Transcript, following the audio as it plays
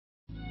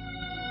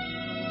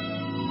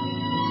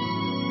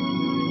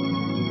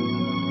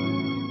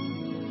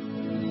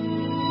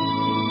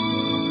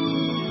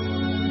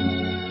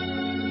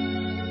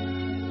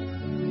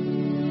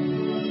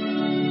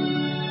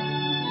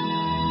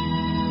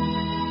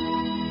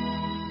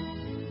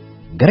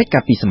ក្រិកកា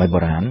លពីសម័យបុ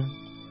រាណ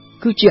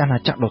គឺជាអាណា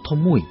ចក្រដ៏ធំ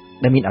មួយ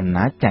ដែលមានអំ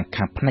ណាចទាំង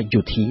ខាងផ្នែក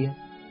យោធា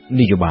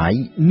នយោបាយ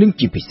និង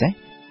ជាពិសេស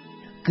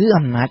គឺ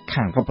អំណាច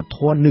ខាងវប្បធ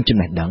ម៌និងចំ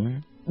ណេះដឹង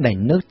ដែល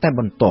នៅតែ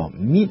បន្ត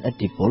មានឥទ្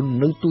ធិពល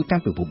នៅទូទាំ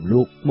ងពិភព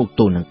លោកមក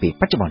ទល់នឹងពេល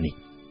បច្ចុប្បន្ននេះ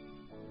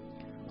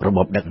រប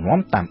បដឹកនាំ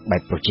តាមបែ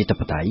បប្រជាធិ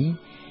បតេយ្យ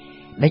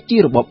ដែលជា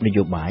របបន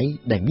យោបាយ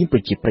ដែលមានប្រ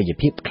ជាប្រិយ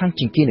ភាពខ្លាំង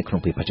ជាងគេនៅក្នុង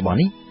ពេលបច្ចុប្បន្ន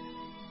នេះ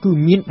គឺ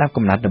មានដើម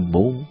កំណើតដំ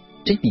បូង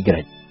ចេញពីក្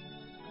រិក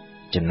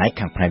ចំណែក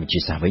ខាងផ្នែកវិទ្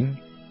យាសាស្ត្រវិញ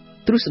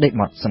ទ្រឹស្ដី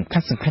បទសំខា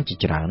ន់ៗជា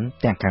ច្រើន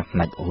ទាំងខាងផ្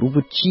នែករូប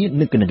វិទ្យា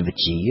និងគណិតវិ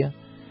ទ្យា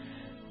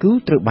គឺ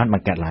ត្រូវបានប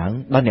ង្កើតឡើង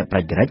ដោយអ្នកប្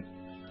រាជ្ញក្រិក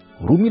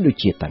រួមមានដូច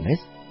ជា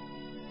Thales,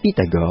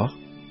 Pythagore,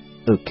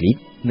 Euclid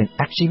និង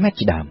Archimedes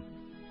ជាដើម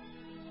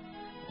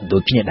ដូ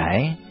ចគ្នាដែរ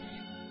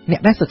អ្នក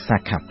ដែលសិក្សា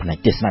ខាងផ្នែក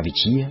ទស្សនវិជ្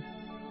ជា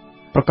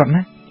ប្រកាស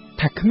ណាស់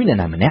ថាគ្មាននរ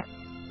ណាម្នាក់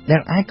ដែ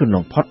លអាចកន្ល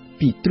ងផុត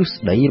ពីទ្រឹ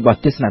ស្ដីរបស់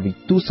ទស្សនវិ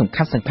ទូសំ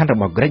ខាន់ៗរ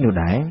បស់ក្រិកនោះ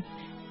ដែរ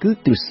គឺ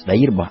ទ្រឹស្ដី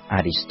របស់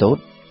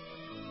Aristotle,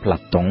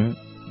 Plato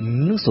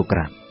និង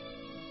Socrates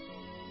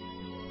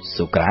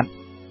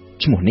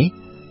ឈ្មោះនេះ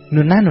ន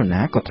រ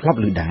ណាក៏ធ្លាប់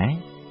ឮដែរ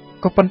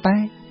ក៏ប៉ុន្តែ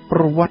ប្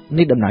រវត្តិ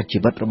នៃដំណើរជី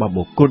វិតរបស់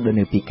បុគ្គលដែល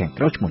នៅពីខាង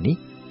ក្រៅឈ្មោះនេះ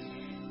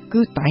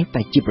គឺតែង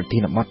តែជាប្រធា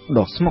នបទ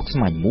ដ៏ស្មុគស្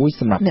មាញមួយ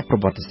សម្រាប់អ្នកប្រ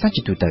វត្តិសាស្ត្រ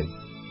ជាទូទៅ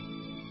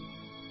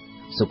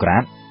សូក្រា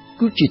ត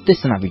គឺជាទស្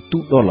សនវិទូ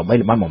ដ៏ល្បី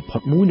ល្បាញបំផុត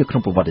មួយនៅក្នុ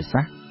ងប្រវត្តិសា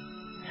ស្ត្រ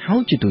ហើ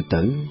យជាទូ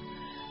ទៅ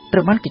ត្រូ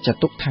វបានគេចាត់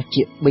ទុកថា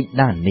ជាបេ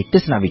តានៃទ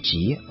ស្សនវិជ្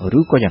ជាឬ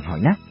ក៏យ៉ាងហោច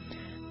ណាស់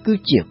គឺ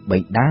ជាបេ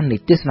តានៃ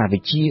ទស្សនវិ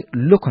ជ្ជា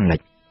លោកខាងលិច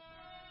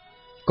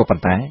ក៏ប៉ុ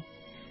ន្តែ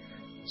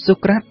សូ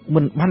ក្រាត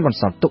មិនបានបន្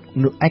សល់ទុក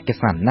នូវឯក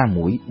សារណា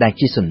មួយដែល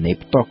ជាសំណេរ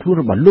ផ្ទាល់ខ្លួន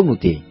របស់លោកនោះ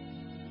ទេ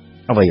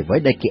អ្វី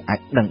ដែលគេអាច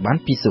ដឹងបាន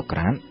ពីសូក្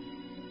រាត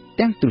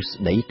ទាំងទ្រឹស្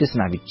ដីទស្ស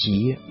នវិជ្ជា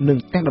និង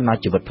ទាំងដំណើរ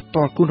ជីវិតផ្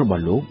ទាល់ខ្លួនរប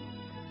ស់លោក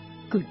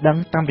គឺដឹង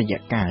តាមរយៈ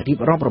ការរៀប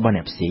រាប់របស់អ្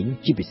នកផ្សេង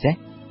ជាពិសេស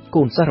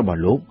កូនសិស្សរបស់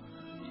លោក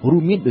រួ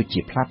មមានដូចជា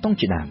ផ្លាតុង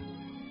ជាដើម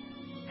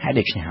ហើយ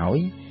ដូច្នេះហើយ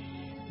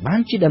បាន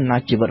ជាដំណើរ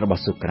ជីវិតរប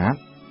ស់សូក្រាត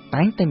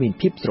តែងតែមាន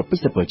ភាពស្រពិច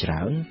ស្រពិលច្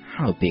រើន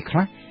ហើយពេលខ្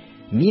លះ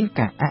មាន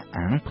ការអះ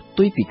អាងផ្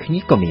ទុយពីគ្នា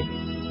ក៏មាន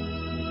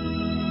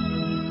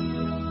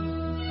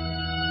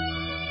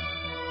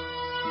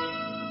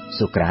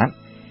សូក្រាត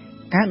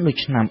កើតនៅ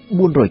ឆ្នាំ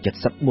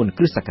474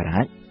គ្រិស្តសករា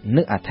ជ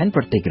នៅអាថែន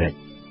ប្រទេសក្រិក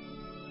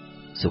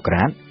សូក្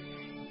រាត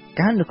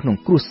កើតនៅក្នុង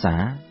គ្រួសា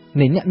រ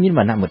នៃអ្នកមានវ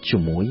ណ្ណៈមធ្យ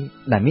មមួយ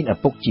ដែលមានឪ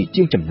ពុកជា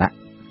ជាងចម្លាក់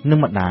និង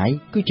ម្ដាយ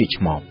គឺជា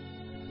ឆ្មប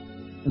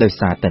ដោយ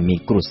សារតែមាន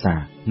គ្រួសារ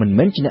មិន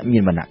មែនជាអ្នកមា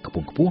នវណ្ណៈខ្ព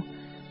ង់ខ្ពស់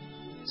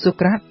សូ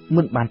ក្រាត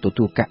មិនបានទ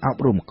ទួលការអ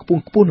ប់រំខ្ព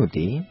ង់ខ្ពស់នោះ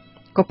ទេ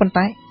ក៏ប៉ុន្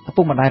តែឪ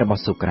ពុកម្ដាយរប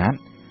ស់សូក្រាត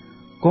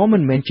ក៏មិ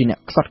នមែនជាអ្នក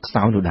ខ្សត់ខ្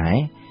សោយនោះដែរ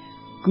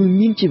គឺ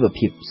មានជីវ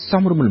ភាពស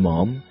មរម្យល្ម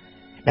ម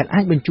ដែលអា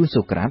ចបញ្ជូន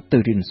សូក្រាតទៅ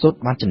រៀនសូត្រ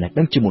បានចំណេះ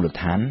ដឹងជាមូលដ្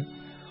ឋាន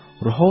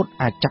រហូត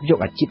អាចចាប់យក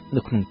អាជីព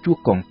នៅក្នុងជួរ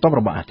កងទ័ព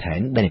របស់អាថែន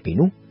ដែលនៅពេល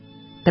នោះ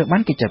ត្រូវបា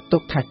នគេចាត់ទុ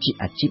កថាជា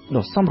អាជីព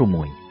ដ៏សមរម្យ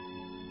មួយ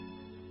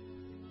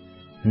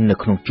នៅ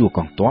ក្នុងជួរក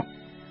ងទ័ព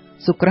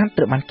សូក្រាត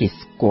ត្រូវបានគេ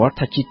ស្គាល់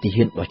ថាជាទា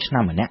ហានដ៏ឆ្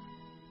នើមម្នាក់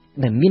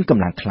ដែលមានក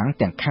ម្លាំងខ្លាំង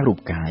ទាំងខាងរូប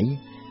កាយ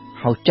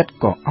ហើយចិត្ត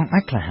ក៏អង់អា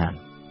ចក្លាហាន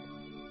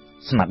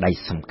ស្នាដៃ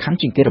សំខាន់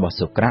ជាងគេរបស់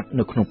សូក្រាត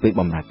នៅក្នុងពេល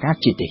បម្រើការ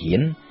ជាទាហា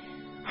ន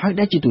ហើយ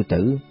ដែលជាទូ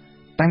ទៅ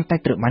តែងតែ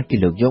ត្រូវបានគេ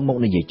លើកយកមក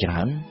និយាយច្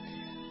រើន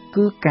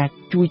គឺការ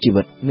ជួយជី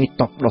វិតមេ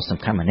តបដ៏សំ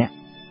ខាន់ម្នាក់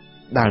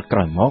ដែលក្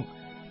រោយមក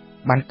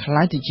បានក្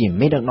លាយទៅជា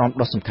មេដឹកនាំ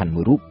ដ៏សំខាន់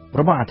មួយរូប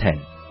របស់អាថែន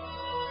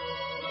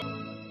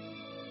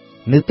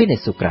នៅពេលដែល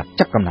សូក្រាត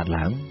ចាប់កំណើត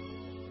ឡើង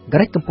ក្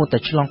រិកកំពុងតែ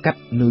ឆ្លងកាត់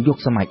នូវយុគ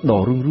សម័យដ៏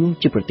រុងរឿង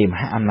ជាប្រទេសម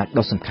ហាអំណាច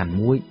ដ៏សំខាន់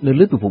មួយនៅ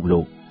លើពិភពលោ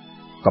ក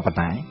ក៏ប៉ុន្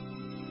តែ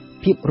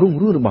ភាពរុង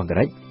រឿងរបស់ក្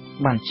រិក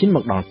បានឈានម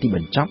កដល់ទីប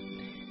ញ្ចប់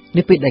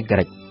នៅពេលដែលក្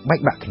រិកបែក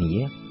បាក់គ្នា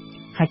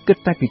ហើយគិត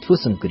តែពីធ្វើ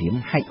សង្គ្រាម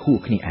ហែកហួរ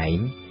គ្នាឯង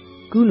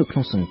គឺនៅក្នុ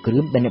ងសង្គ្រា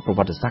មដែលអ្នកប្រវ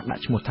ត្តិសាស្ត្រដា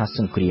ក់ឈ្មោះថាស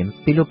ង្គ្រាម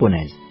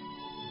Peloponnese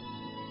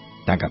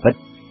តាមការពិត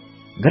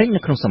ក្រិកនៅ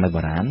ក្នុងសម័យ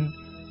បុរាណ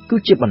គឺ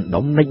ជាបណ្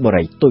ដុំនៃប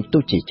រិយាតូច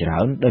ៗជាច្រើ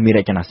នដែលមានរ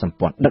ចនាសម្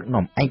ព័ន្ធដឹក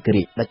នាំឯក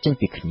រាជ្យដែលចេញ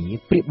ពីគ្នា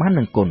ប្រៀបបាន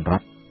នឹងកូនរ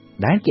ដ្ឋ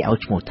ដែលគេឲ្យ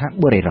ឈ្មោះថា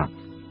បរិយារដ្ឋ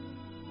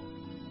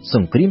ស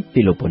ង្គ្រាម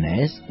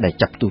Peloponnese ដែល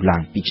ចាប់ផ្ទុះឡើ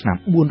ងពីឆ្នាំ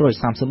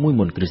431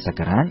មុនគ្រិស្តស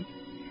ករាជ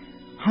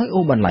ហើយអូ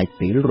បន្លាយ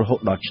ពេលរហូត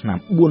ដល់ឆ្នាំ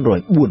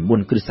404មុន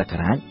គ្រិស្តសក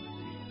រាជ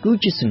គឺ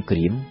ជាសង្គ្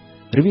រាម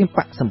រវាងប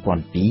កសម្ព័ន្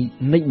ធពីរ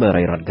នៃប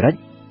រិយារដ្ឋក្រិក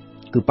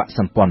គឺបកស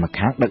ម្ព័ន្ធម្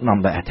ខាងដឹកនាំ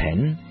ដោយអាថែន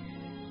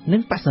និ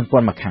ងបកសម្ព័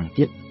ន្ធម្ខាង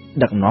ទៀត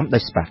ដឹកនាំដោ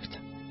យស្ប៉ាร์ត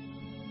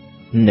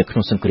នៅក្នុ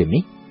ងសង្គ្រាម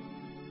នេះ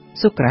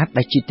សូក្រាត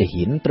ដែលជាទា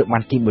ហានត្រូវបា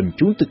នគេបញ្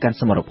ជូនទៅកាន់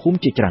សមរភូមិ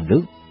ជាច្រើនលើ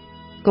ក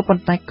ក៏ប៉ុ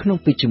ន្តែក្នុង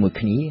ពេលជាមួយ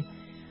គ្នា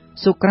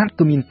សូក្រាត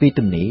ក៏មានពេល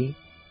ទំនេរ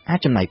អាច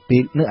ចំណាយពេ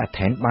លនៅអា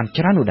ថែនបាន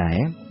ច្រើននោះដែរ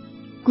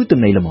គឺទំ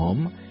នេរល្មម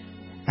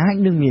អាច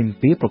នឹងមាន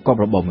ពេលប្រកប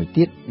របរមួយ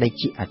ទៀតដែល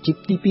ជាអាជីព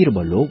ទី2រប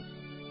ស់លោក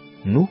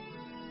នោះ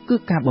គឺ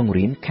ការបង្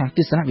រៀនខាងទ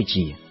ស្សនវិជ្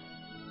ជា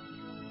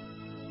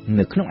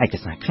នៅក្នុងឯក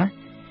សារខ្លះ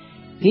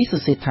គេសរ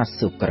សេរថា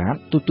សូក្រាត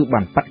ទទួល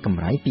បានប័ណ្ណក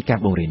ម្រៃពីការ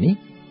បង្រៀននេះ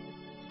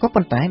ក៏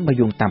ប៉ុន្តែបើ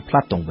យោងតាមផ្លា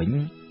តុងវិញ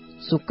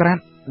សូក្រាត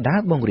ដើរ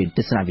បង្រៀនទ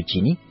ស្សនវិជ្ជា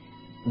នេះ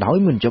ដោយ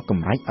មិនយកក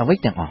ម្រៃអ្វី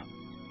ទាំងអស់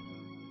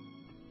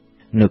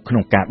នៅក្នុ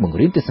ងការបង្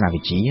រៀនទស្សនវិ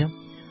ជ្ជា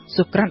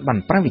សូក្រាតបាន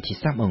ប្រើវិធី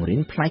សាស្ត្របង្រៀន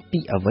ប្លែកពី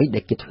អ្វីដែ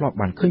លគេធ្លាប់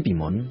បានឃើញពី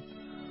មុន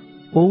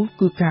ពោល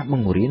គឺការប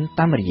ង្រៀន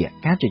តាមរយៈ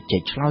ការជជែ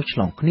កឆ្លើយឆ្ល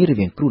ងគ្នារ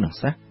វាងគ្រូនិង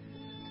សិស្ស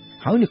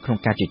ហើយនៅក្នុង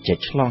ការជជែក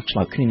ឆ្លងឆ្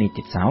លើយគ្នានេះ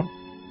ទៀតសោត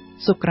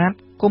សូក្រាត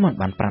ក៏មិន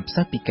បានប្រាប់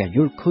សិស្សពីការយ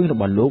ល់ឃើញរ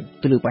បស់លោក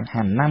ទៅលើបញ្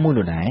ហាណាមួយ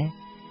នោះដែរ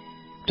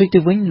ផ្ទុយទៅ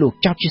វិញលោក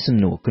ចោទជាសំ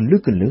ណួរគន្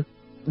លឹះ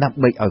ដើម្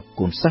បីឲ្យ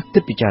កូនសិស្សគិ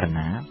តពិចារ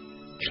ណា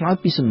ឆ្លើយ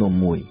ពីសំណួរ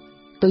មួយ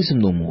ទៅសំ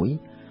ណួរមួយ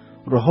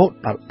រហូត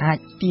ដល់អាច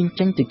ទាញ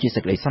ចេញទៅជាសេ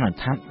ចក្តីសន្និ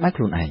ដ្ឋានដោយ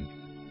ខ្លួនឯង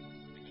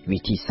វិ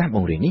ធីសាស្ត្រប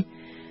ង្រៀននេះ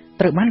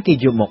ត្រូវបានគេ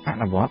យកមកអ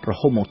នុវត្តរ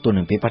ហូតមកទល់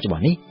នឹងពេលបច្ចុប្ប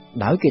ន្ននេះ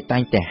ដោយគេតែ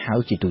ងតែហៅ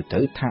ជាទូទៅ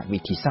ថាវិ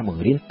ធីសាស្ត្រប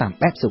ង្រៀនតាម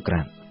បែបសូក្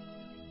រាត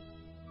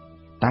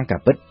តាមកា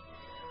រពិត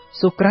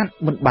សូក្រាត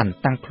មិនបាន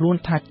តាំងខ្លួន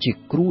ថាជា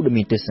គ្រូដែល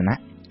មានទស្សនៈ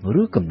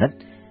ឬគំនិត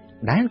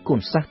ដែលកូន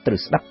សិស្សត្រូវ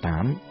ស្ដាប់តា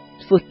ម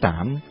ធ្វើតា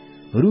ម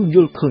ឬយ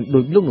ល់ឃើញដោ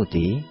យលោកនោះ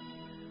ទេ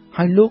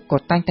ហើយលោកក៏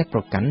តែងតែប្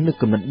រកាន់នូវ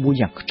គំនិតមួយ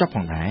យ៉ាងខ្ជាប់ផ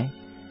ងដែរ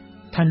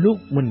ថាលោក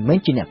មិនមែន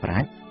ជាអ្នកប្រា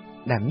ជ្ញ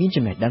ដែលមាន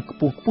ចំណេះដឹងខ្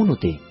ពស់នោះ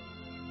ទេ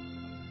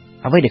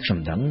អ្វីដែលខ្ញុំ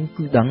ដឹង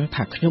គឺដឹង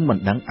ថាខ្ញុំមិន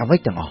ដឹងអ្វី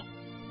ទាំងអស់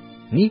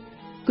នេះ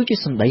គឺជា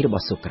សម្ដីរប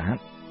ស់សូក្រាត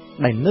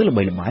ដែលនៅល្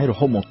បីល្បាញរ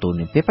ហូតមកទល់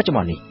នឹងពេលបច្ចុប្ប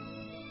ន្ននេះ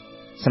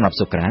សម្រាប់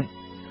សូក្រាត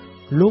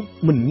លោក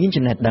មិនមាន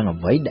ចំណេះដឹង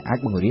អ្វីដែលអាច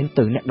បង្រៀន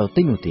ទៅអ្នកដ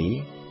ទៃនោះទេ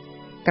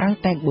ក្រៅ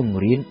តែបង្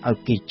រៀនឲ្យ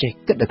គេចេះ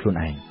គិតដោយខ្លួ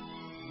នឯង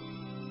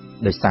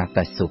ដោយសារ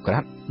តែសូក្រា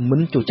តមិ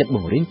នចូលចិត្តប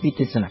ង្រៀនពី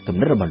ទស្សនៈគំ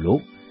និតរបស់លោក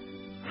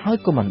ហើយ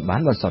ក៏មិនបា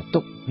នបន្សល់ទុ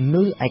ក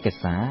នៅឯក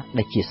សារ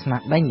ដែលជាស្នា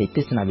ដៃនៃទ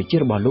ស្សនវិជ្ជា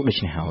របស់លោកដូ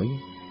ច្នេះហើយ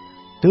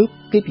ទើប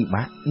គេពិ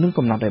បាកនឹង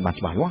កំណត់ឲ្យបាន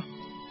ច្បាស់លាស់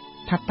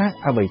ថាតើ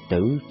អ្វី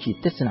ទៅជា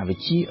ទស្សនវិ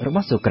ជ្ជារប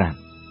ស់សូក្រាត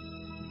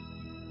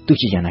ទោះ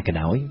ជាយ៉ាងណាក៏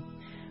ដោយ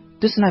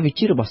ទស្សនវិជ្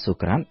ជារបស់សូ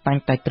ក្រាតតែង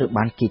តែត្រូវ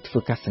បានគេធ្វើ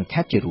ការសង្ខេ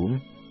បជារួម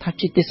ថា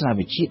ជាទស្សន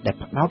វិជ្ជាដែល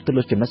ផ្ដោតទៅ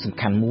លើចំណុចសំ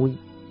ខាន់មួយ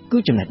គឺ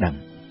ចំណេះដឹង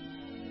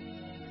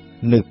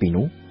នៅពី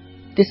នោះ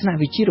ទស្សន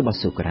វិជ្ជារបស់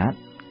សូក្រាត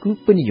គឺ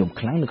ពេញនិយម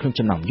ខ្លាំងនៅក្នុង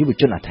ចំណោមយុវ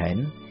ជនអាថែន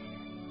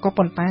ក៏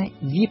ប៉ុន្តែ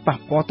វាប៉ះ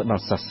ពាល់ទៅដ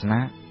ល់សាសនា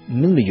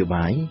និងនយោ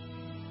បាយ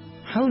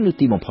ហើយនៅ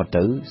ទីបំផុត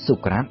ទៅសូ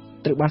ក្រាត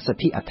ត្រូវបានស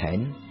ភាអាថែន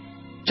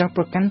ចោទ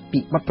ប្រកាន់ពី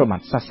បទប្រមាថ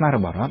សាសនារ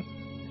បស់រដ្ឋ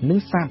និង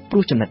សារព្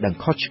រោះចំណេះដឹង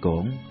ខុសឆ្គ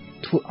ង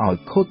ធ្វើឲ្យ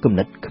ខូចគំ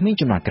និតក្មេង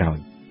ជំនាន់ក្រោយ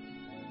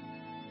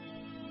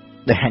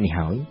ដែលហេតុនេះ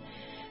ហើយ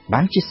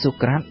បានជាសូ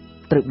ក្រាត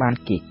ត្រូវបាន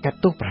គេកាត់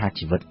ទោសប្រហារ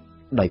ជីវិត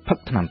ដោយផឹក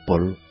ថ្នាំពុ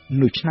ល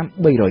នៅឆ្នាំ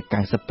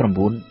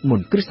399មុន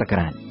គ្រិស្តសក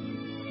រាជ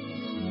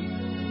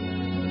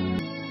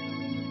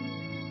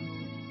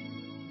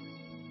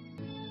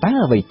តើ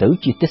អ្វីទៅ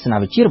ជាទស្សន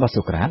វិជ្ជារបស់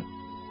សូក្រាត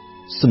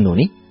សំណួរ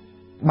នេះ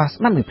បើស្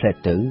ដាប់មិនផ្លែត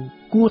ទៅ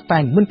គួរតែ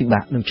មិនពិបា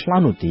កនឹងឆ្លើយ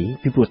នោះទេ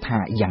ពីព្រោះថា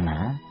យ៉ាងណា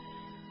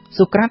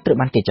សូក្រាតត្រូវ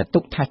បានគេចាត់ទុ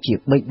កថាជា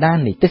បិតា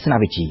នៃទស្សន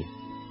វិជ្ជា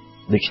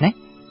ដូច្នេះ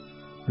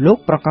លោក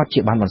ប្រកាសជា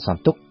បានបន្ស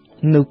ល់ទុក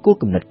នៅគោល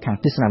គំនិតខាង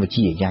ទស្សនវិជ្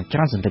ជាយ៉ាងច្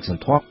រើនសន្ធឹកស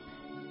ន្ធាប់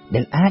ដែ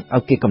លអាចឲ្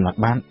យគេកំណត់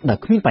បានដោយ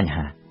គ្មានបញ្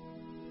ហា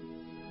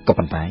ក៏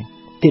ប៉ុន្តែ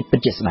ទីពិត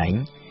ជាស្ដែង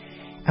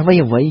អ្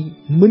វី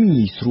មិន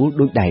ងាយស្រួល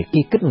ដោយដែល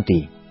គេគិតនោះទេ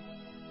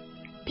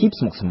ភាព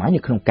ស្មុគស្មាញនៅ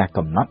ក្នុងការ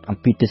កំណត់អំ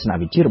ពីទស្សន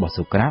វិជ្ជារបស់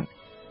សូក្រាត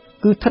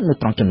គឺស្ថិតនៅ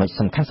ត្រង់ចំណុច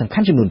សំខា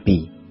ន់ចំនួន2ទី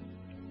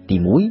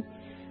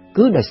1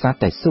គឺដោយសារ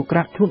តែសូក្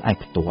រាតខ្លួនឯង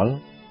ផ្ទាល់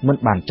មិន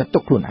បានចាត់ទុ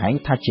កខ្លួនឯង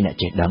ថាជាអ្នក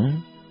ចេះដឹង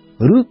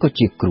ឬក៏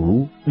ជាគ្រូ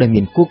ដែល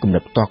មានគោលគំនិ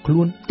តផ្ទាល់ខ្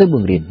លួនទៅប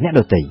ង្រៀនអ្នក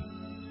ដទៃ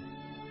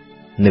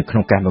នៅក្នុ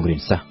ងការបង្រៀន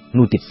សិស្ស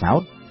នោះទៀតសោ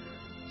ត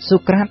សូ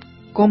ក្រាត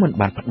ក៏មិន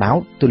បានផ្ដោត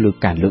ទៅលើ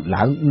ការលើក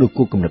ឡើងនូវ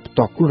គោលគំនិតផ្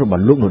ទាល់ខ្លួនរប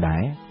ស់លោកនោះដែ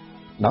រ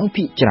ដោយ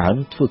ភាគច្រើន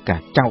ធ្វើការ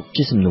ចោទ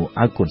ជាសំណួរ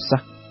ឲ្យកូនសិ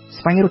ស្ស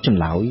ស្វែងរកច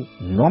ម្លើយ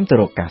នាំទៅ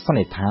រកការសន្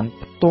និដ្ឋាន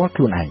ផ្ទាល់ខ្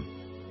លួនឯង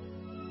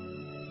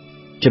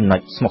ចំណុច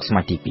ស្មុគស្មា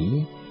ញទី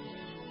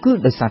2គឺ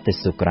ដោយសារតែ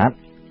សូក្រាត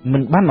មិ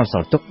នបានបន្ស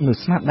ល់ទុកនូវ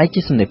ស្នាដៃ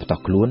ជាសំណេរផ្ទា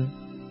ល់ខ្លួន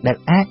ដែល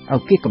អាចឲ្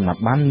យគេកំណត់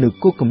បាននូវ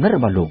គោលគំនិតរ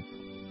បស់លោក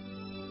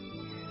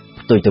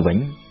ផ្ទុយទៅវិញ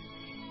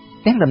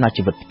ទាំងដំណើរ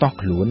ជីវិតផ្ទាល់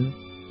ខ្លួន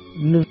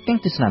និងទាំង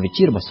ទស្សនវិជ្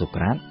ជារបស់សូ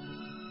ក្រាត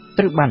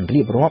ត្រូវបាន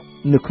រៀបរាប់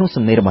នៅក្នុង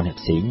សំណេររបស់អ្នក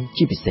ផ្សេង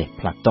ជាពិសេស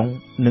ផ្លាតុង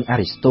និងអា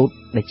រីស្តូត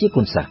ដែលជា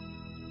គុណសិស្ស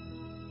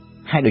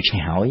ហើយដូច្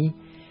នេះហើយ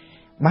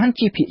បាន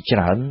ជាភាគច្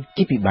រើន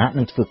គេពិបាក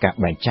នឹងធ្វើការ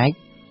បែងចែក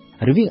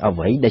រវាងអ្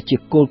វីដែលជា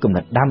គោលគំ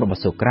និតដើមរប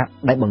ស់សូក្រាត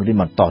ដែលបង្រៀន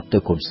បន្តទៅ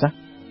កូនសិស្ស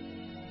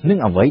និង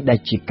អ្វីដែល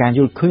ជាការយ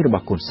ល់ឃើញរប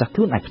ស់កូនសិស្សខ្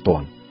លួនឯងផ្ទា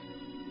ល់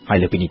ហើយ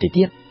លើពីនេះទៅ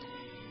ទៀត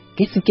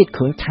គេសង្កេត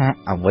ឃើញថា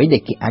អ្វីដែ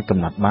លគេអាចកំ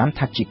ណត់បាន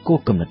ថាជាគោល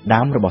គំនិត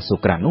ដើមរបស់សូ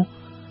ក្រាតនោះ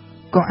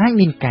ក៏អាច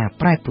មានការ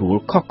ប្រែប្រួល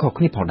ខុសៗ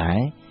គ្នាផងដែរ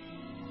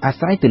អា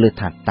ស្រ័យទៅលើ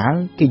ថាតើ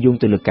គេយោង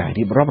ទៅលើការ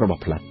រៀបរាប់រប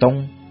ស់ផ្លាតុង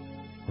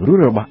ឬ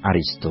របស់អា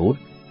រីស្តូត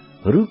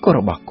ឬក៏រ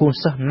បស់កូន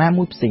សិស្សណា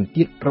មួយផ្សេង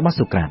ទៀតរបស់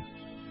សូក្រាត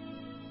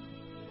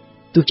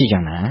ទោះជា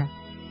យ៉ាងណា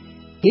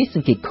គេស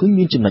ង្កេតឃើញ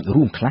មានចំណុច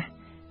រួមខ្លះ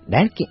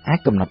ដែលគេអាច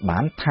កំណត់បា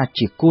នថា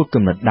ជាគោល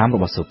គំនិតដើមរ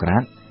បស់សូក្រា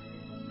ត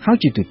ហើយ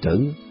ជាទូទៅ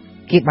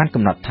គេបាន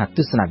កំណត់ថាទ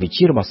ស្សនវិជ្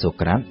ជារបស់សូ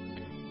ក្រាត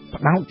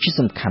ផ្ដោតជា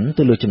សំខាន់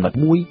ទៅលើចំណុច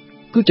មួយ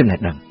គឺចំណេះ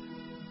ដឹង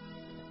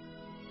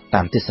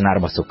តាមទស្សនៈរ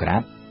បស់សូក្រា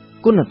ត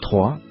គុណធ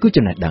ម៌គឺ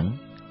ចំណេះដឹង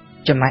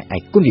ចំណែកឯ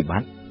គុណវិប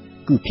ត្តិ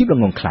គឺភាពល្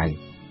ងង់ខ្លៅ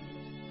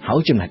ហើយ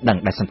ចំណេះដឹង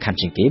ដែលសំខាន់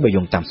ជាងគេបើ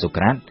យោងតាមសូ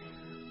ក្រាត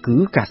គឺ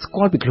ការស្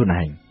គាល់ពីខ្លួន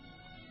ឯង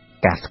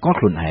ការស្គាល់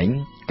ខ្លួនឯង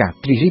ការ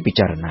ត្រិះរិះពិ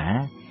ចារណា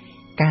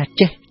ការ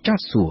ចេះចោទ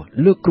សួរ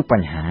លើគ្រប់ប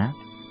ញ្ហា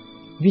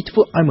វាធ្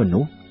វើឲ្យមនុ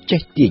ស្ស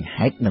ចេះទាញ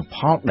ហេតុនិងផ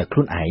លដោយខ្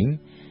លួនឯង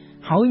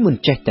ហើយមិន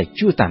ចេះតែ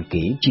ជឿតាម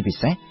គេជាពិ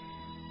សេស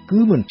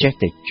គឺមិនចេះ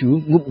តែជួង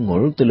ងប់ង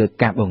ល់ទៅលើ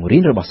ការបង្រៀ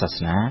នរបស់សាស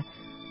នា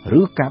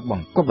ឬការប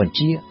ង្គាប់បញ្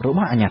ជារប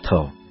ស់អាជ្ញាធ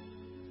រ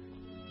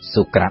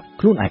សូក្រាត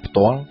ខ្លួនឯងផ្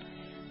ទាល់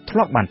ធ្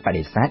លាប់បានប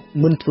ដិសេធ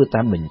មិនធ្វើ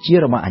តាមបញ្ជា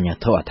របស់អាជ្ញា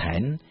ធរអាថែ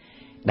ន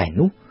ដែល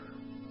នោះ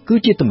គឺ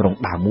ជាទម្រង់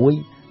ដើមមួយ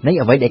នៃ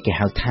អ្វីដែលគេ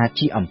ហៅថា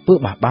ជាអំពើ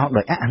បះបោរ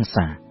ដោយអហិង្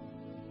សា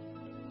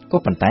ក៏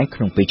ប៉ុន្តែក្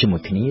នុងពេលជាមួ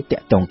យគ្នាតា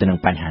ក់ទងទៅនឹង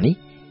បញ្ហានេះ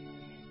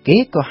គេ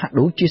ក៏ហាក់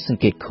ដូចជាស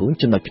ង្កេតឃើញ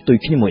ចំណុចផ្ទុយ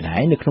គ្នាមួយដែ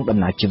រនៅក្នុងដំ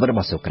ណើរជីវិតរប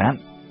ស់សូក្រាត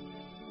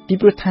ពី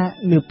ព្រោះថា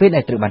នៅពេល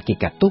ដែលត្រូវបានគេ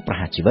កាត់ទោសប្រ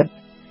ហារជីវិត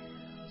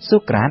សូ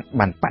ក្រាត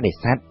បានបដិ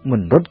សេធមិ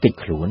នរត់គេច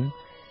ខ្លួន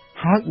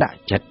ហើយដាក់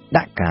ចិត្ត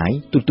ដាក់កាយ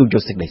ទទួលយ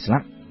កសេចក្តីស្លា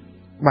ប់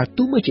បើ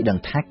ទោះបីជាដឹង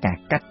ថាការ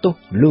កាត់ទោស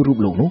លើរូប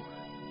លោកនោះ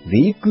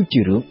វាគឺជា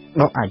រឿង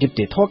ដ៏អយុត្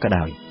តិធម៌ក៏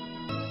ដោយ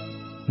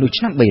នៅ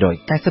ឆ្នាំ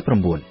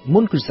399មុ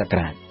នគ្រិស្តសក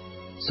រាជ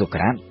សូក្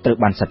រាតត្រូវ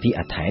បានសភា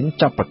អាថែន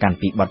ចាប់ប្រកាន់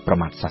ពីបទប្រ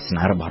មាថសាស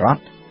នារបស់រដ្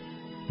ឋ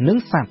និង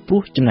សាបព្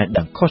រោះចំណេះ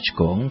ដឹងខុសឆ្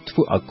គងធ្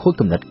វើឲ្យខូច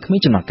គំនិតក្មេង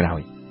ជំនាន់ក្រោ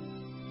យ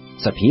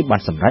សភាបា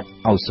នសម្រេច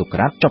ឲ្យសូក្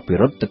រាតជាប់ពិ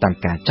រុទ្ធទៅតាម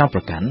ការចោទប្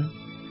រកាន់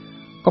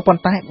ក៏ប៉ុ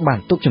ន្តែបាន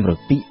ទុកជម្រើស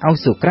ពីរឲ្យ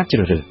សូក្រាតជ្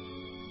រើសរើស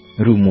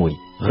ឬមួយ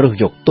រើស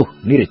យកទោស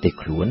និរទេស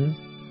ខ្លួន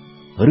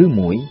ឬ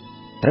មួយ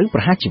ត្រូវប្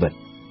រហារជីវិត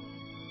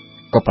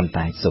ក៏ប៉ុន្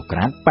តែសូក្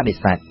រាតបដិ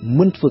សេធ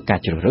មិនធ្វើការ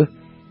ជ្រើសរើស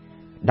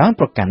ដោយ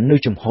ប្រកាន់នៅ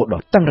ជំហរ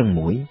ដ៏តឹងរឹង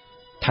មួយ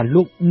ថា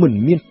លោកមិន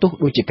មានទោស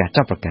ដូចជាការ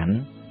ចោទប្រកាន់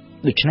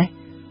ដូច្នេះ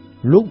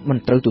លោកមិន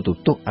ត្រូវទទួល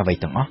ទោសអ្វី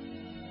ទាំងអស់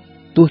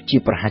ទោះជា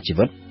ប្រហារជី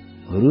វិត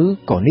ឬ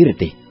ក៏និរ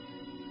ទេស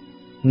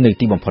នៅ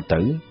ទីបំផុតទៅ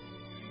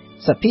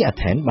សភាអា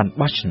ថែនបាន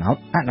បោះឆ្នោត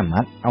អនុម័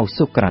តឲ្យ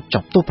សូក្រាតជា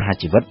ប់ទោសប្រហារ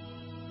ជីវិត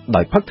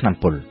ដោយផឹកថ្នាំ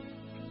ពុល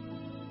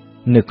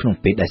នៅក្នុង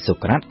ពេលដែលសូ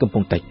ក្រាតកំពុ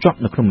ងតែជាប់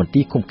នៅក្នុងមន្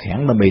ទីរឃុំឃាំង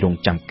ដើម្បីរង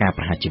ចាំការ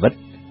ប្រហារជីវិត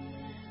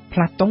ផ្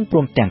លាតុងព្រ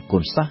មទាំងកូ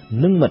នសិស្ស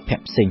និងមិត្តភ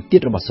ក្តិផ្សេងទៀ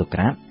តរបស់សូក្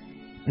រាត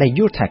ដែលយ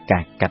ល់ថាកា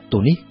រកាត់ទោ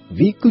សនេះ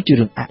វាគឺជា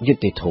រឿងអយុ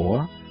ត្តិធម៌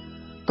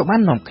ក៏បា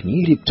ននាំគ្នា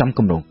រៀបចំគ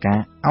ម្រោងការ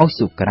ឲ្យ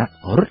សូក្រាត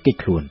រត់គេច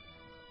ខ្លួន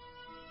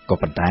ក៏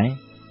ប៉ុន្តែ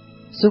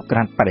សូក្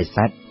រាតបដិ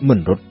សេធមិន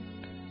រត់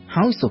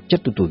ហើយសុខចិ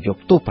ត្តទទួលយក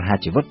ទោសប្រហារ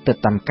ជីវិតទៅ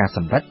តាមការស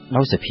ម្រេច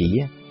ដោយសភា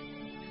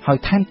ហើយ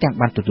ថែមទាំង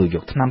បានទទួលយ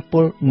កថ្នាំពុ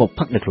លមក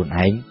ផឹកដោយខ្លួន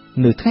ឯង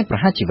នៅថ្ងៃប្រ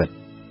ហារជីវិត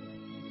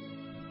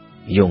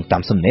យោងតា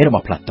មសំណេររប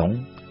ស់ផ្លាតុង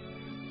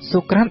សូ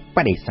ក្រាតប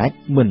ដិសេធ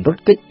មិនរ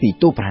ត់គេចពី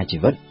ទោសប្រហារជី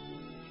វិត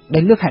ដែ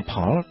លលើកហេតុផ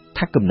ល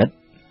ថាគំនិត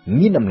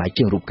មានតម្លៃ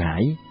ជាងរូបកា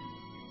យ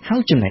ហើ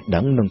យចំណេះដឹ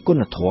ងនិងគុ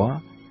ណធម៌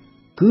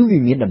គឺវា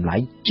មានតម្លៃ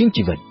ជាង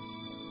ជីវិត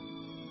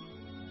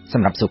ស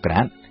ម្រាប់សូក្រា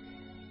ត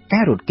កា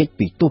ររត់គេច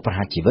ពីទោសប្រ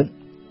ហារជីវិត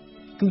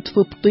គឺធ្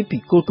វើផ្ទុយពី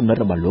គោលគំនិត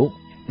របស់លោក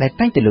ដែល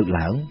តែងតែលើក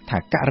ឡើងថា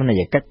ករណី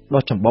យកិច្ច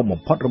ដ៏ចម្បងបំ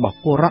ផុតរបស់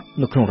ពលរដ្ឋ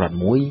នៅក្នុងរដ្ឋ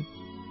មួយ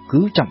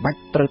គឺចាំបាច់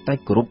ត្រូវតែ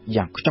គោរព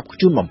យ៉ាងខ្ជាប់ខ្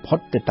ជួនបំផុត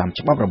ទៅតាម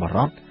ច្បាប់របស់រ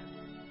ដ្ឋ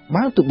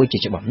បើទោះបីជា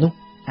ច្បាប់នោះ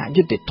អ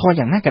យុត្តិធម៌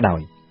យ៉ាងណាក៏ដោ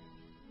យ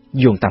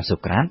យោងតាមសូ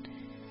ក្រាត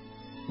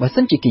បើ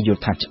សិនជាគេយ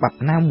ល់ថាច្បាប់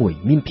ណាមួយ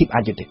មានភាពអ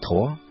យុត្តិធ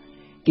ម៌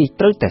គេ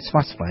ត្រូវតែស្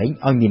វាស្វែង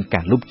ឲ្យមាន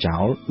ការលុបចោ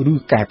លឬ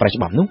កែប្រែ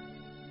ច្បាប់នោះ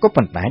ក៏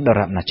ប៉ុន្តែដ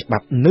រាបណាច្បា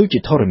ប់នៅជា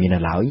ធរមាននៅ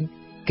ឡើយ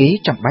គេ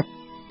ចាំបាច់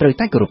ត្រូវ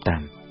តែគោរពតា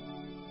ម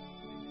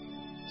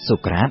សូ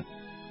ក្រាត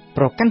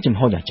ប្រកាន់ជំ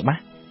ហរយ៉ាងច្បា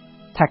ស់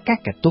ថាការ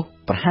កាត់ទោស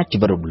ប្រហារជី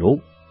វិតរបស់លោក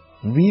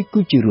វាគឺ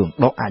ជារឿង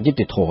ដ៏អយុត្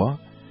តិធម៌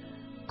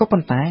ក៏ប៉ុ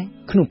ន្តែ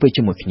ក្នុងពេល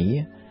ជាមួយគ្នា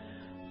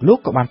លោក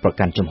ក៏បានប្រ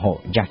កាន់ជំហរ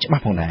យ៉ាងច្បា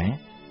ស់ផងដែរ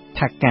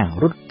ថាការ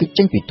រត់គេច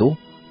ចេញពីទោស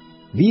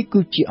វាគឺ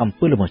ជាអំ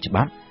ពើល្មើសច្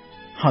បាប់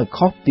ហើយ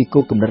ខុសពីគោ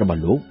លគំនិតរប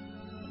ស់លោក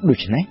ដូ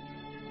ច្នេះ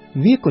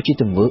វាក៏ជា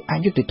ទង្វើអ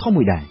យុត្តិធម៌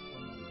មួយដែរ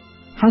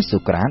ហើយសូ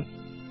ក្រាត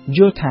យ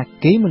ល់ថា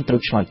គេមិនត្រូ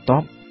វឆ្លើយត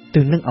ប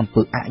ទៅនឹងអំ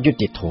ពើអយុត្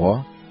តិធម៌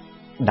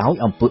ដោយ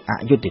អំពើអ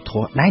យុត្តិធ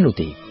ម៌ដែរនោះ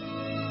ទេ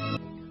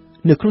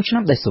នៅក្នុងឆ្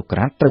នាំដែលសូក្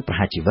រាតត្រូវប្រ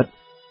ហារជីវិត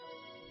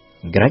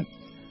ក្រិច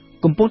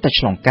កំពុងតែ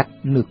ឆ្លងកាត់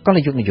នូវកល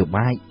យុគនយោ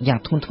បាយយ៉ាង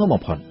ធ្ងន់ធ្ងរ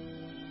បំផុត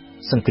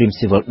សង្គ្រាម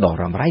ស៊ីវិលដ៏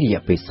រ៉ាំរ៉ៃរ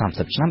យៈពេល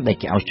30ឆ្នាំដែល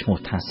គេឲ្យឈ្មោះ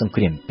ថាសង្គ្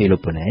រាមពេឡូ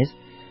ប៉ូណេស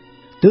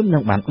ទើបនឹ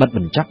ងបានបិទប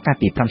ញ្ចប់កាល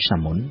ពី5ឆ្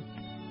នាំមុន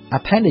អា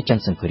ថែនដែលចា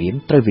ញ់សង្គ្រាម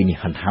ត្រូវវិនិច្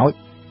ឆ័យហិនហោច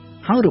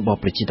ហើយរបប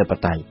ប្រជាធិប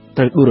តេយ្យ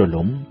ត្រូវដួលរ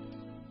លំ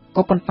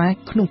ក៏ប៉ុន្តែ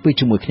ក្នុងពេល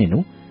ជាមួយគ្នា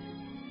នោះ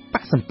ប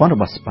កសម្ព័ន្ធរ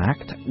បស់ស្ប៉ា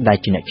ដែល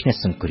ជាអ្នកឈ្នះ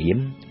សង្គ្រាម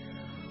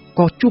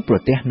ក៏ជួបប្រ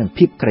ទះនឹង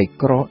ភាពក្រី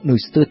ក្រនៅ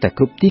ស្ទើរតែ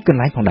គ្រប់ទីកន្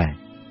លែងផងដែរ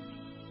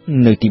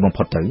នៅទីបំ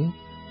ផុតទៅ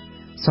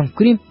សង្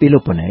គ្រាមពេឡូ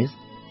ប៉ូណេស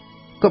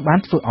ក៏បាន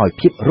ធ្វើឲ្យ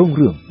ភាពរុង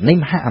រឿងនៃ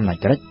មហាអំណាច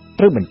ក្រិច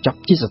ត្រូវបញ្ចប់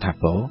ជាស្ថា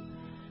ពរ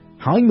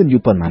ហើយមិនយូ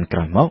រប៉ុន្មានក្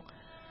រោយមក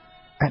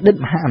អតីត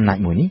មហាអំណាច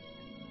មួយនេះ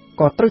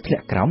ក៏ត្រូវធ្លា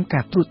ក់ក្រោមកា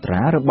រត្រួតត្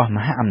រារបស់ម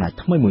ហាអំណាច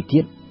ថ្មីមួយទៀ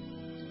ត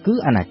គឺ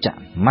អាណាចក្រ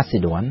ម៉ាសេ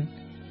ដូន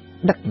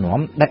ដឹកនាំ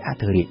ដោយអ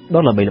ធិរាជ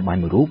ដ៏ល្បីល្បាញ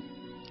មួយរូប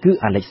គឺ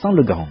អាឡិចសាន់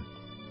ឌឺហ្គង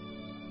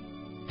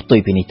ផ្ទុយ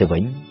ពីនេះទៅវិ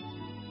ញ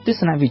ទស្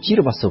សនវិជ្ជា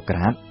របស់សូក្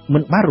រាតមិ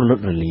នបានរល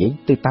ត់រលាយ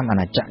ទៅតាមអា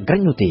ណាចក្រក្រិច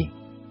នោះទេ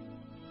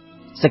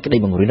សេចក្តី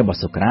បង្រៀនរបស់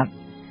សូក្រាត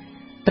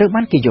ត្រូវ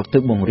បានគេយកទៅ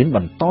បង្រៀនប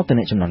ន្តទៅ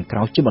អ្នកជំនាន់ក្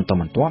រោយជាបន្ត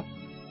បន្ទាប់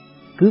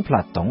គឺផ្លា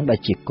តុងដែល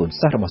ជាកូន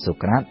សិស្សរបស់សូ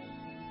ក្រាត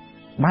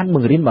បានប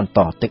ង្រៀនបន្ត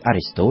ទៅអា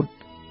រីស្តូត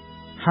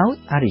ហើយ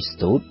អារីស្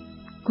តូត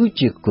គឺ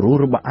ជាគ្រូ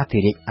របស់អធិ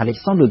រាជអាឡិច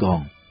សាន់ឌឺហ្គ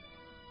ង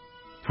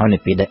ហើយនៅ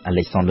ពេលដែលអា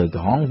ឡិចសាន់ឌឺហ្គ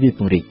ងវាព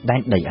ង្រីកដែ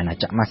នដីអាណា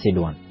ចក្រម៉ាសេ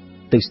ដូន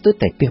ទៅស្ទើរ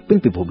តែពាសពេញ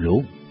ពិភពលោ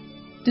ក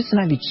ទស្សន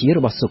វិជ្ជារ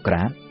បស់សូក្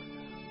រាត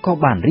ក៏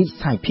បានរីក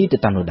សាយភាយទៅ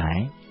តាមនោះដែរ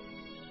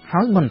ហ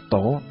ហើយបន្ត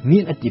មា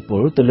នឥទ្ធិព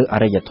លទៅលើអ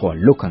រិយធម៌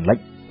លោកខាងលិច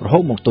រហូ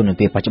តមកទល់នឹង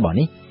ពេលបច្ចុប្បន្ន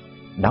នេះ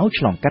ដោយ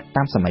ឆ្លងកាត់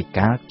តាមសម័យ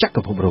កាលចក្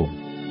រភពរ៉ូម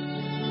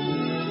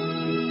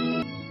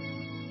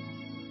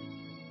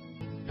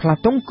ផ្លា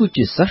តុងគឺ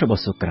ជាសិស្សរប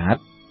ស់សូក្រាត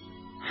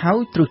ហើយ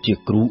ទ្រង់ជា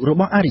គ្រូរ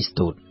បស់អារីស្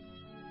តូត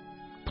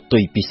ផ្ទុ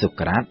យពីសូ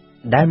ក្រាត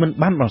ដែលមិន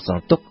បានបន្ស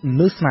ល់ទុក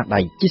នូវស្នាដៃ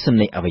ជាសំ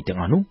ណេរអ្វីទាំង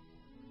អស់នោះ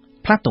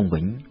ផ្លាតុងវិ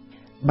ញ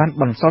បាន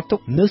បន្សល់ទុក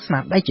នូវស្នា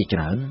ដៃជាច្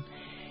រើន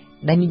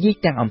ដែលនិយាយ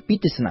ទាំងអំពី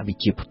ទស្សនវិ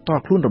ជ្ជាផ្ទា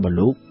ល់ខ្លួនរបស់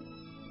លោក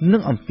និ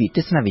ងអំពីទ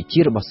ស្សនវិជ្ជា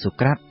របស់សូ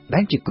ក្រាតដែ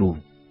លជាគ្រូ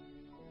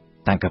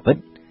តាមការពិត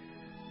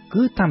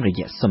គឺតាមរ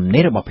យៈសំណេ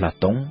ររបស់ផ្លា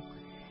តុង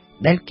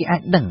ដែលគេអា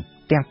ចដឹង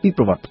ទាំងពី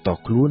ប្រវត្តិផ្ទាល់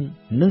ខ្លួន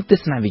និងទ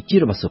ស្សនវិជ្ជា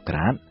របស់សូក្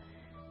រាត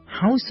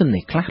ហើយសំណេ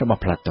រខ្លះរប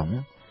ស់ផ្លាតុង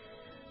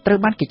ត្រូវ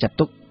បានគេចាត់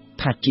ទុក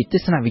ថាជាទ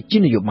ស្សនវិជ្ជា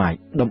នយោបាយ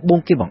ដំបូង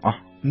គេបង្អស់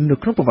នៅ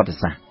ក្នុងប្រវត្តិ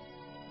សាស្ត្រ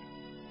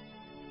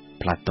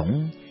ផ្លាតុង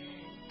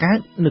កើត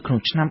នៅក្នុង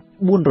ឆ្នាំ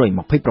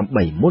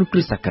428មុនគ្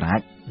រិស្តសករាជ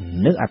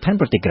នៅអាថែន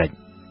ប្រទេសក្រិក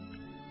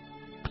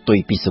ផ្ទុយ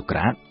ពីសូក្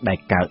រាតដែល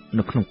កើត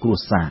នៅក្នុងគ្រួ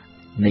សារ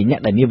នៃអ្នក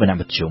ដែលមានវណ្ណៈ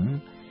មធ្យម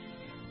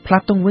ផ្លា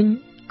តុងវិញ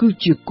គឺ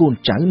ជាកូន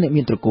ចៅអ្នក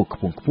មានត្រកូលខ្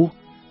ពង់ខ្ពស់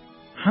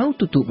ហើយ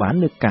ទទួលបាន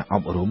នូវការអ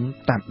ប់រំ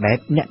តាមបែប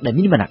អ្នកដែល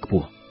មានវណ្ណៈខ្ព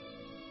ស់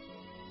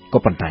ក៏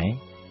ប៉ុន្តែ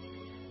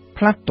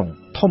ផ្លាតុង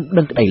ធំ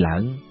ដឹងក្តីឡើ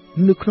ង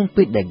នៅក្នុង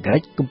ពេលដែលក្រិ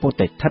កកំពុង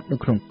តែស្ថិតនៅ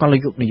ក្នុងកល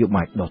យុគនយោ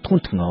បាយដ៏ធ្ង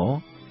ន់ធ្ងរ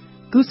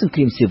គឺសង្គ្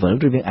រាមស៊ីវិល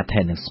រវាងអាថែ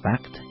ននិងស្ប៉ា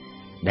ក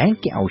ដែល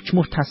គេឲ្យឈ្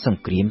មោះថាស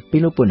ង្គ្រាមពេ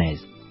ឡូប៉ូណេស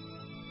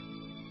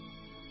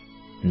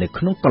នៅ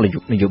ក្នុងកលយុ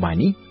គនយោបាយ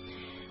នេះ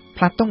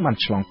ផ្លាតុងបាន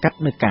ឆ្លងកាត់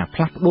នូវការផ្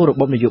លាស់ប្ដូររ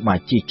បបនយោបាយ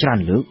ជាច្រើន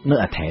លើកនៅ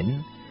អាថែន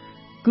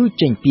គឺ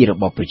ចេញពីរ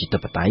បបប្រជាធិ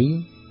បតេយ្យ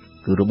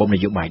គឺរបបន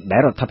យោបាយដែ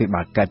លរដ្ឋាភិបា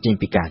លកើតចេញ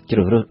ពីការជ្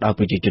រើសរើសដោយ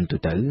ប្រជាជនទូ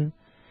ទៅ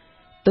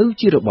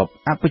ជារបប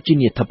អប្រជា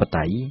ធិប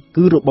តេយ្យ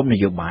គឺរបបន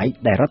យោបាយ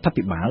ដែលរដ្ឋា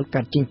ភិបាល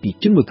កើតចេញពី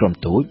ជនមួយក្រុម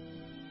តូច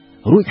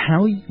រួចហើ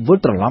យវិល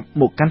ត្រឡប់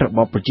មកកាន់រប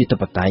បប្រជាធិ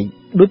បតេយ្យ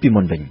ដូចពី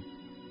មុនវិញ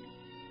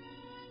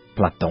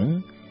ផ្លាតុង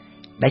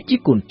ដែលជា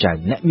កូនចៅ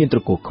អ្នកមានត្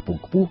រកូលខ្ពង់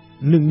ខ្ពស់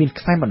និងមាន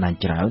ខ្សែបណ្ដាញ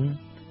ច្រើន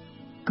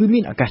គឺមា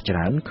នឱកាសច្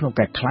រើនក្នុង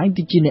ការក្លាយ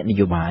ទៅជាអ្នកន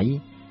យោបាយ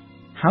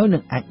ហើយនឹ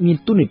ងអាចមាន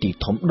តួនាទី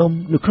ធំដុំ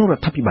នៅក្នុងរ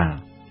ដ្ឋាភិបាល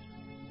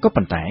ក៏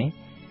ប៉ុន្តែ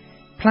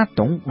ផ្លា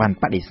តុងបាន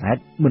បដិសេធ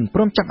មិនព្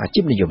រមចាប់អាជី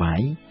ពនយោបា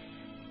យ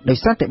ដោយ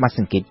សារតែបានស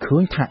ង្កេតឃើ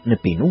ញថានៅ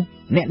ពេលនោះ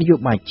អ្នកនយោ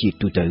បាយជា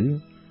ទូទៅ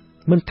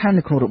មិនថា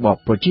នៅក្នុងរបប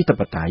ប្រជាធិ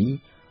បតេយ្យ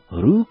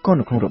ឬក៏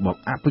នៅក្នុងរបប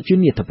អប្រជា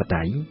ធិប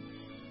តេយ្យ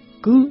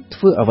គឺ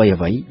ធ្វើអ្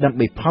វីដើម្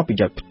បីផលប្រ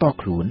យោជន៍ផ្ទាល់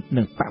ខ្លួន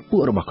និងបកពួ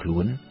ករបស់ខ្លួ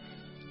ន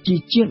ជា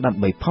ជាងដើម្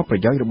បីផលប្រ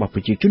យោជន៍របស់ប្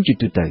រជាជនជា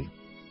ទូទៅ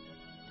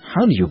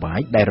ហើយនយោបាយ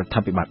ដែលរដ្ឋា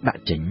ភិបាលដា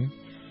ក់ចេញ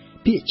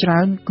ភាគច្រើ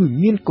នគឺ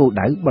មានគោល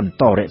ដៅបន្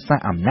តរក្សា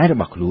អំណាចរ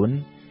បស់ខ្លួន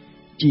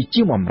ជា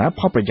ជាងបម្រើ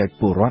ផលប្រយោជន៍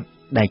ពលរដ្ឋ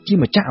ដែលជា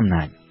ម្ចាស់អំ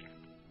ណាច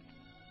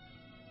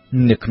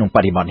នៅក្នុងប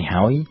រិបទនេះ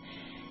ហើយ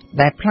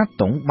ដែលផ្លា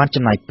តុងបាន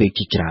ចំណាយពេល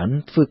ជាច្រើន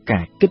ធ្វើកា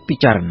រគិតពិ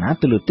ចារណា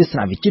ទៅលើទស្សន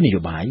វិជ្ជាន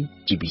យោបាយ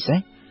ជាពិសេស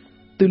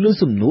ទៅលើ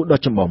សំណួរដ៏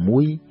ចម្បងមួ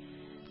យ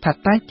ថា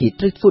តើគេ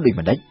ត្រូវធ្វើដូច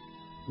ម្តេច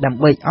ដើម្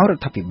បីឲ្យរ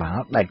ដ្ឋាភិបាល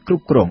ដែលគ្រ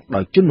ប់គ្រង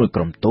ដោយជនមួយ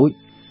ក្រុមតូច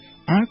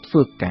អាចធ្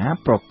វើការ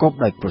ប្រកប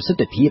ដោយប្រសិទ្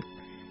ធភាព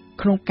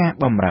ក្នុងការ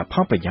បម្រើផ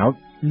លប្រយោជន៍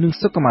និង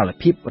សុខុមាល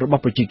ភាពរប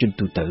ស់ប្រជាជន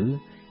ទូទៅ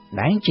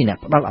ដែលជាអ្នក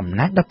ផ្ដល់អំ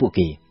ណាចដល់ពួក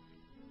គេ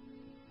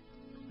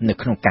នៅ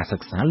ក្នុងការសិ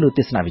ក្សាលើទ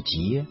ស្សនវិជ្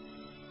ជា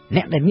អ្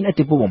នកដែលមានឥទ្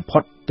ធិពលបំផុ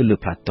តទៅលើ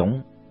ផ្លាតុង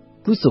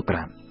គឺសូក្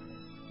រាត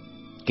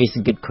គេស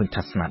ង្កេតឃើញ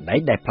ថាស្នាដៃ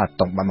ដែលផ្លា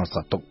តុងបានបន្ស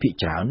ល់ទុកភាគ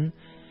ច្រើន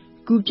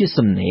គឺជា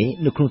សំណេរ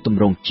នៅក្នុងទ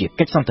ម្រង់ជា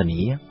កិច្ចសន្ទនា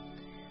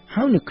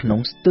ហើយនៅក្នុង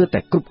ស្ទើរតែ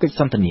គ្រប់កិច្ច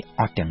សន្ទនា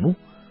អស់ទាំងនោះ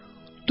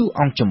តួ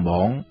អង្គចម្ប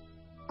ង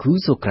គឺ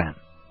សូក្រាត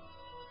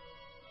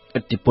ឥ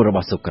ទ្ធិពលរប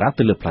ស់សូក្រាត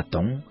ទៅលើផ្លា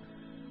តុង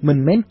មិន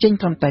មែនចេញ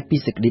ត្រឹមតែពី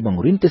សេចក្តីប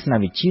ង្រៀនទស្សន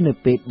វិជ្ជានៅ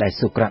ពេលដែល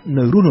សូក្រាត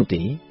នៅរស់នោះ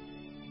ទេ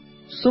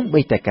សូម្បី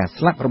តែការ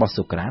ស្លាប់របស់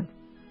សូក្រាត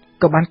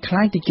ក៏បានคล้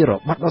ายទៅជារ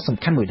បត់ដ៏សំ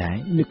ខាន់មួយដែរ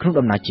នៅក្នុង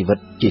ដំណើរជីវិត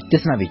ជាទ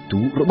ស្សនវិទូ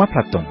របស់ផ្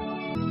លាតុង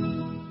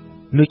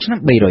នៅឆ្នាំ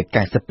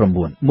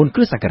399មុនគ្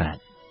រិស្តសករាជ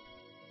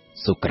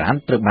សូក្រាត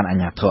ត្រូវបានអា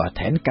ជ្ញាធរអា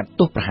ថែនកាត់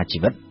ទោសប្រហារជី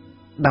វិត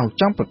ដោយ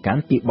ចោទប្រកា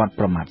ន់ពីបទ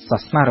ប្រមាថសា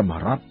សនារប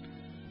ស់រដ្ឋ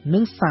និ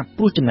ងសារ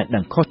ព្រោះចំណេះដឹ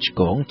ងខុសឆ្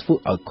គងធ្វើ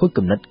ឲ្យខូច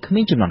គំនិតក្មេ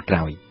ងជំនាន់ក្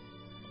រោយ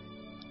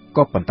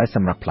ក៏ប៉ុន្តែស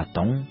ម្រាប់ផ្លា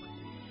តុង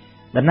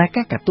ដំណើរ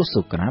ការកាត់ទោស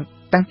សូក្រាត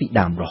តាំងពី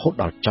ដើមរហូត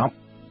ដល់ចប់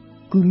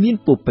គឺមាន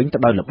ពោរពេញទៅ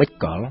ដោយល្បិច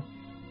កល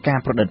ការ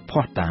ប្រឌិតភ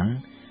ស្តុតាង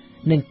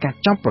និងការ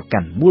ចោទប្រកា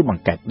ន់មូលប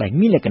ង្កើតដែល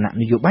មានលក្ខណៈ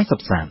នយោបាយសុ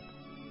ទ្ធសាធ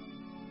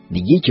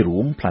និយាយជារួ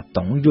មផ្លា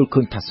តុងយល់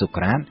ឃើញថាសូ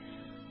ក្រាត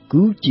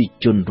គឺជា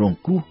ជនរង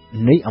គ្រោះ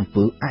នៃអំ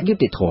ពើអយុត្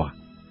តិធម៌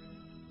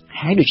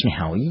ហើយដូច្នេះ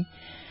ហើយ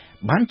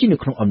បានជានៅ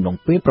ក្នុងអំឡុង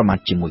ពេលប្រមាណ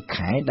ជាមួយ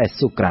ខែដែល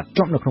សូក្រាត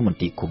ជាប់នៅក្នុងមន្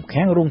ទីរឃុំ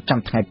ឃាំងរងចាំ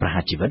ថ្ងៃប្រហា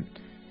រជីវិត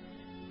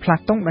ផ្លា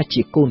តុងដែល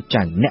ជាកូន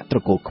ចៅអ្នកត្រ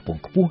កូលខ្ពង់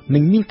ខ្ពស់និ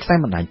ងមានខ្សែ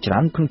បណ្ដាញច្រើ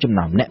នក្នុងចំ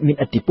ណោមអ្នកមាន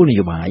ឥទ្ធិពលន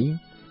យោបាយ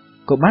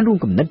ក៏បានរួម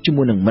គំនិតជា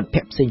មួយនឹងមិត្តភ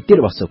ក្តិផ្សេងទៀត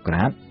របស់សូក្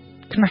រាត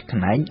ខ្នះខ្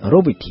នែងរ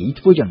កវិធី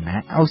ធ្វើយ៉ាងណា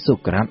ឲ្យសូ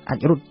ក្រាតអាច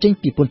រត់ចេញ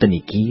ពីពន្ធនា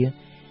គារ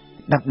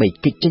ដើម្បី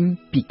គេចចេញ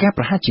ពីការ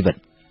ប្រហារជីវិត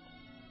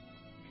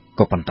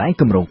ក៏ប៉ុន្តែ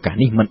គម្រោងការ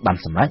នេះមិនបាន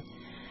សម្រេច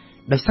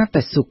ដោយសារ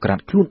តែសូក្រាត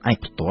ខ្លួនឯង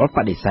ផ្ទាល់ប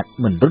ដិសេធ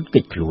មិនរត់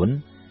គេចខ្លួន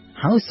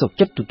ហើយសុខ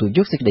ចិត្តទទួលយ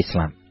កសេចក្តីស្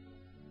លាប់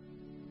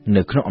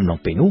នៅក្នុងអំឡុង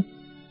ពេលនោះ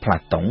ផ្លា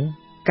តុង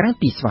ក្រៅ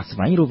ពីស្វាស្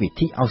វែងរកវិ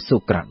ធីឲ្យសូ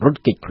ក្រាតរ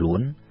ត់គេចខ្លួ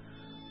ន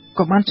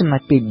ក៏បានចំណា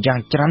យពេលយ៉ាង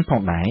ច្រើនផ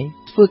ងដែរ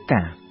ធ្វើ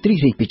ការត្រិះ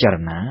រិះពិចារ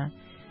ណា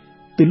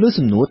ទៅលើ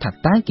សំណួរថា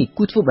តើគេ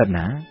គួរធ្វើបែប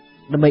ណា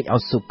ដើម្បីឲ្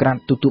យសូក្រាត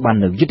ទទួលបាន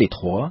នូវយុត្តិធ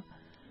ម៌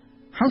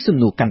ហើយសំ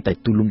ណួរកាន់តែ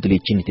ទូលំទូលា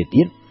យជាងនេះទៅ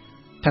ទៀត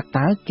ថា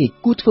តើគេ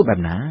គួរធ្វើបែប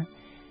ណា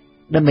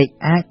ដើម្បី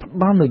អាចផ្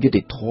ដល់នូវយុត្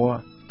តិធម៌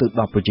ទៅដ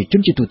ល់ប្រជាជ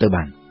នជាទូទៅ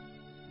បាន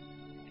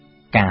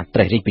ការត្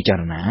រិះរិះពិចា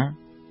រណា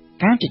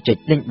ការជជែក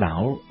ដេញដោ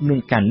លនិង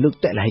ការលើក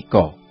ទឡៃក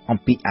អំ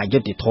ពីអយុ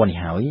ត្តិធម៌នេះ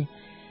ហើយ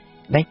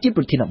ដែលជា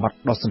ប្រធានបទ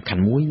ដ៏សំខា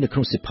ន់មួយនៅក្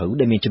នុងសៀវភៅ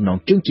ដែលមានចំណង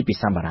ជើងជាភា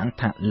សាបារាំង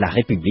ថា La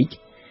République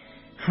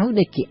ហើយ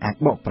ដែលគេអាច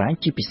បកប្រែ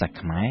ជាភាសា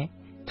ខ្មែរ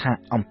ថា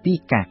អំពី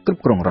ការគ្រ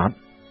ប់គ្រងរដ្ឋ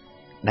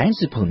ដែល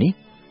សៀវភៅនេះ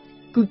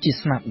គឺជា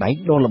ស្នាដៃ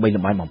ដ៏ល្បី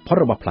ល្បាញបំផុត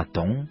របស់ផ្លា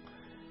តុង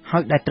ហើ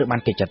យដែលត្រូវបា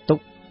នគេចាត់ទុក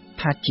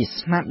ថាជា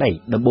ស្នាដៃ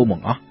ដំបូងប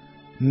ង្អស់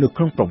នៅ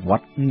ក្នុងប្រវ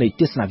ត្តិនៃ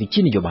ទស្សនវិជ្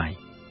ជានយោបាយ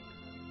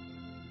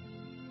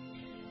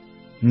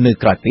នៅ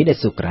ក្រោយពេលដែល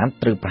សូក្រាត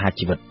ត្រូវប្រហារ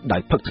ជីវិតដោ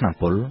យផឹកថ្នាំ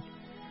ពុល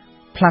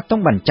ផ្លាតុង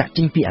បានចាក់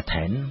ចេញពីអា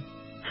ថែន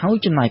ហើយ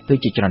ចំណាយពេល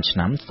ជាច្រើនឆ្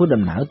នាំធ្វើ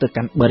ដំណើរទៅ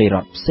កាន់បរិយារ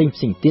ដ្ឋផ្សេងៗ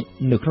ទៀត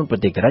នៅក្នុងប្រ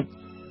ទេសក្រិក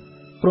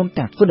ព្រម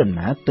ទាំងធ្វើដំ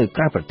ណើរទៅ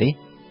ក្រៅប្រទេស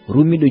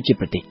រួមមានដូចជា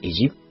ប្រទេសអេហ្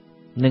ស៊ីប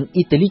និង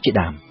អ៊ីតាលីជា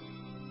ដើម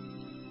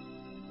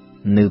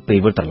នៅពេល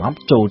វិលត្រឡប់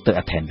ចូលទៅ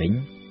អាថែនវិញ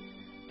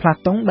ផ្លា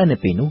តុងដែលនៅ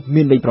ពេលនោះ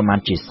មានវ័យប្រមាណ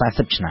ជា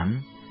40ឆ្នាំ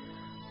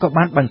ក៏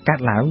បានបង្កើត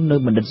ឡើងនៅ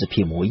បណ្ឌិតស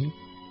ភាមួយ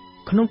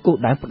ក្នុងគោល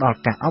ដៅផ្ដល់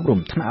ការអប់រំ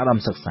ថ្នាក់ឧត្តម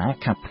សិក្សា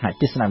ខាងផ្នែក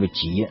ទស្សនវិជ្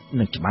ជា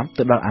និងច្បាប់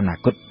ទៅដល់អនា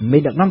គតមេ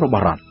ដឹកនាំរប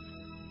ស់រដ្ឋ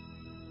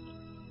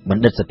ប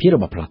ណ្ឌិតសភារ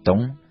បស់ផ្លាតុង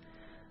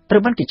ត្រូ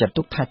វបានគេចាត់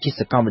ទុកថាជា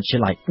សាកលវិទ្យា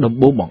ល័យដំ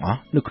បូងបង្អស់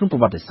នៅក្នុងប្រ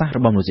វត្តិសាស្ត្ររ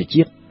បស់មនុស្ស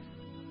ជាតិ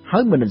ហើ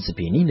យបណ្ឌិតស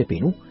ភានេះនៅពេល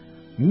នោះ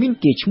មាន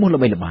គេឈ្មោះល្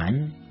បីល្បាញ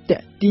តា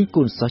ក់ទាញ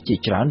កូនសិស្សជា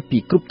ច្រើនពី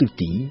គ្រប់ទិស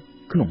ទី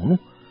ក្នុងនោះ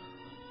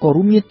ក៏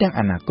រួមមានទាំង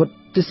អនាគត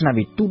ទស្សន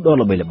វិទូដ៏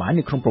ល្បីល្បាញ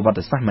នៅក្នុងប្រវត្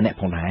តិសាស្ត្រម្នាក់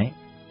ផងដែរ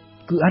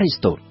គឺ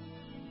Aristotle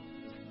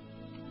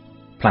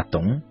ផ្លា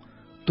តុង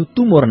ទ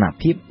ទួលមរណ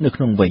ភាពនៅ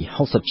ក្នុងវ័យ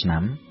60ឆ្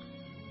នាំ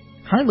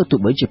ហើយបើទោះ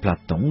បីជាផ្លា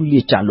តុង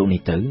លាចាកលោក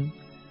នេះទៅ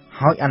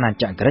ហើយអាណា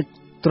ចក្រក្រិក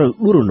ត្រូវ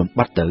ដួលរលំ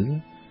បាត់ទៅ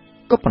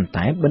ក៏ប៉ុន្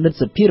តែបណ្ឌិត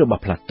សភារប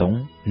ស់ផ្លាតុង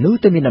នៅ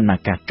តែមានដំណើរ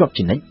ការជាប់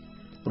ជានិច្ច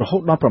រហូ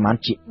តដល់ប្រមាណ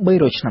ជា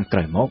300ឆ្នាំក្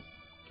រោយមក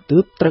ទើ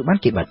បត្រូវបាន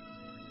គេបិទ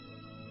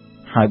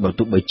ហើយបើ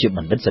ទោះបីជាប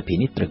ណ្ឌិតសភា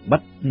នេះត្រូវបិ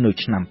ទនៅ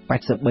ឆ្នាំ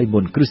83មុ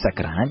នគ្រិស្តស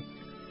ករាជ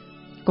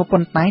ក៏ប៉ុ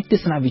ន្តែទ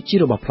ស្សនវិជ្ជា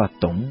របស់ផ្លា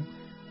តុង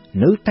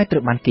នៅតែត្រូ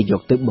វបានគេយ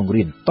កទៅបង្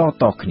រៀនត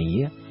គ្នា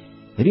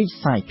រីក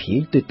សាយភាយ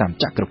ទៅតាម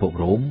ចក្រភព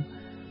រ៉ូម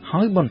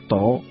ហើយបន្ត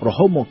រ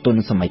ហូតមកទល់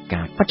នឹងសម័យ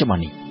កាលបច្ចុប្បន្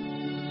ននេះ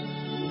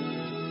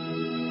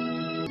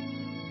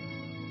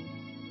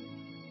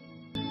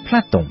ផ្លា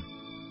តុង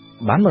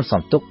បានបន្ស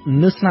ល់ទុក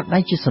នូវស្នាដៃ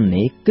ជាសំ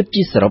ណេរគិត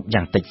ជាសរុប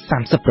យ៉ាងតិច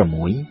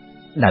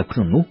36ដែលក្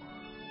នុងនោះ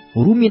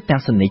រួមមានទាំ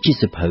ងសំណេរជា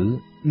សៀវភៅ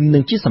និ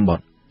ងជាសម្ប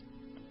ត្តិ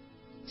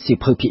សៀវ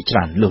ភៅភាគច្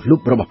រើនលើសល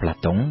ប់របស់ផ្លា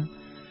តុង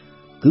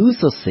គឺ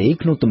សរសេរ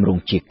ក្នុងទម្រ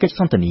ង់ជាកិច្ច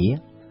សន្ទនា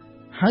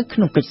ហើយក្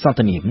នុងកិច្ចសន្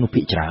ទនានោះ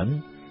ភាគច្រើន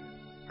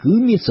គឺ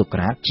មានសូក្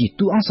រាតជា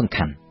តួអង្គសំ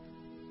ខាន់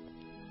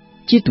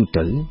ជាទូ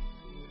ទៅ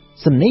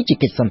សំណេរជា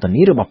កិច្ចសន្ទ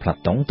នារបស់ផ្លា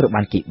តុងត្រូវ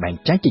បានគេបែង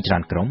ចែកជាច្រើ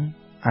នក្រុម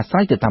អាស្រ័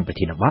យទៅតាមប្រ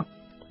ធានបទ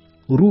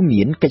រួម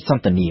មានកិច្ចស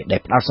ន្ទនាដែល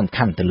ផ្ដោតសំ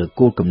ខាន់ទៅលើ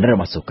គោលគំនិតរ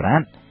បស់សូក្រា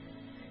ត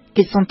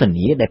កិច្ចសន្ទ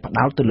នាដែលផ្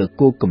ដោតទៅលើ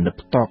គោលគំនិត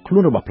ផ្ទាល់ខ្លួ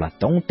នរបស់ផ្លា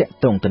តុងទាក់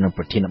ទងទៅនឹង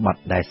ប្រធានបទ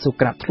ដែលសូ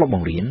ក្រាតធ្លាប់ប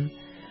ង្រៀន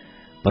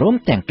ព្រម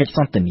ទាំងកិច្ចស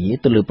ន្ទនា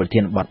ទៅលើប្រធា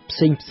នបទផ្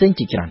សេង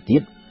ជាច្រើនទៀ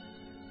ត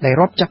ដែល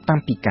រាប់ចាប់តាំ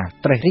ងពីការ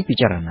ត្រិះរិះពិ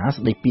ចារណា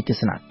ស្ដីពីទស្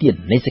សនៈទាន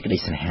នៃសេចក្តី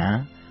ស្នេហា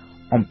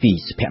អំពី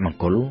សុភមង្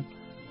គល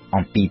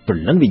អំពីព្រ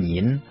លឹងវិញ្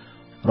ញាណ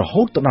រ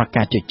ហូតទៅដល់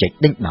ការជជែក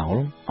ដេញដោល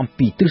អំ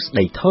ពីទ្រឹស្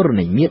ដីធរ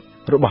ណីមាត្រ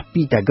របស់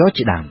ពីតាហ្គរ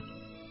ជាដើម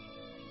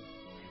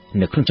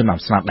នៅក្នុងចំណោម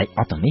ស្នាដៃអ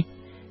ស់ទាំងនេះ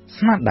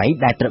ស្នាដៃ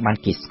ដែលត្រូវបាន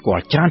គេស្គា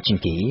ល់ច្រើនជាង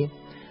គេ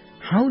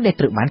ហើយដែល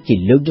ត្រូវបានគេ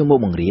លើកយកមក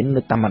បង្រៀន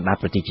នៅតាមបណ្ដា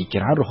ប្រទេសជា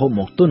ច្រើនរហូត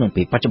មកទល់នឹង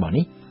ពេលបច្ចុប្បន្ន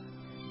នេះ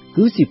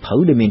គឺសៀវភៅ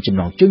ដែលមានចំ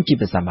ណងជើងជា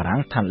ភាសាបារាំ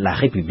ងថា La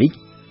République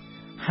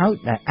ហើយ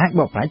ដែលអាច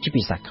បកប្រែជា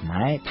ភាសាខ្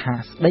មែរថា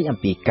ស្ដីអំ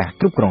ពីការ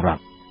គ្រប់គ្រងរដ្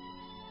ឋ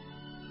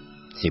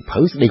សៀវភៅ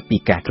ស្ដីពី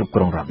ការគ្រប់គ្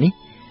រងរដ្ឋនេះ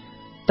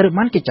ត្រូវ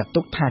បានគេចាត់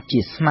ទុកថាជា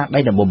ស្នាដៃ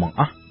ដំបូងបង្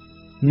អស់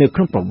នៅក្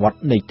នុងប្រវត្តិ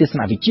នៃទស្ស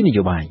នវិជ្ជាន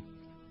យោបាយ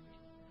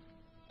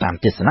តាម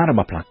ទស្សនៈរប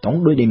ស់ផ្លាតុង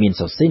ដោយដែលមាន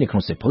សរសេរនៅក្នុ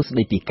ងសៀវភៅស្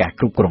ដីពីការ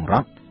គ្រប់គ្រងរ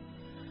ដ្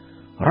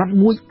ឋ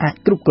មួយអាច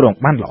គ្រប់គ្រង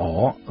បានល្អ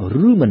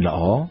ឬមិនល្អ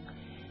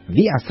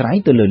វាអាស្រ័យ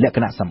ទៅលើលក្ខ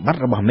ណៈសម្បត្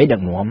តិរបស់មេដឹ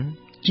កនាំ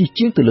ជា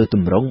ជាងទៅលើទ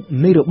ម្រង់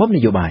នៃរបបន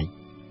យោបាយ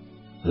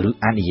ឬ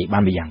អាចនិយាយបា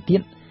នម្យ៉ាងទៀ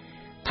ត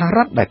ថារ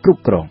ដ្ឋដែលគ្រ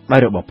ប់គ្រងដោយ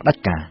របបផ្ដា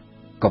ច់ការ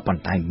ក៏ប៉ុ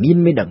ន្តែមាន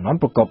មេដឹកនាំ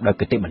ប្រកបដោយ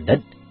គតិបណ្ឌិត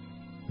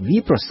វា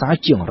ប្រសើរ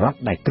ជាងរដ្ឋ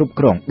ដែលគ្រប់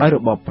គ្រងដោយរ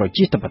បបប្រ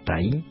ជាធិបតេ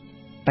យ្យ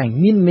តែ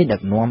មានមេដឹក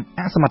នាំ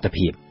អសមត្ថ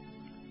ភាព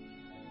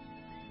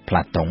ផ្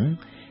លាតុង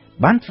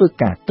បានធ្វើ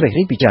ការត្រិះ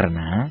រិះពិចារ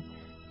ណា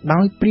ដោ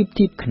យប្រៀប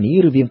ធៀបគ្នា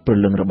រវាងព្រ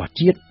លឹងរបស់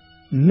ជាតិ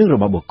និងរ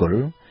បស់បុគ្គល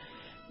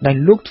ដែល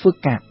លោកធ្វើ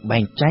ការបែ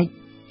ងចែក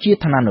ជា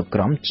ឋានានុក្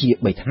រមជា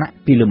3ឋានៈ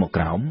ពីលើមក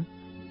ក្រោម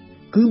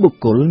គឺបុ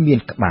គ្គលមាន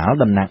ក្បាល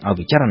តំណាងឲ្យ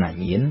វិចារណ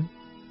ញ្ញាណ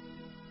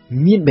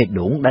មានបេះ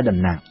ដូងដែលតំ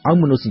ណាងឲ្យ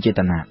មនោសញ្ចេត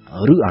នា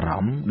ឬអារ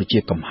ម្មណ៍ដូចជា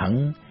កំហឹង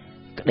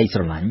ក្តីស្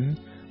រឡាញ់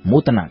មោ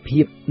ទនភា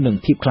ពនិង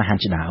ភាពក្លាហាន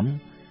ជាដើម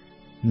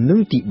និង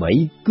ទី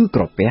3គឺ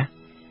ក្រពះ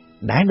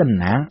ដែលតំ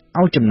ណាង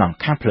ឲ្យចំណង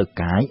ខាងផ្លូវ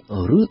កាយ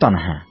ឬត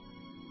ណ្ហា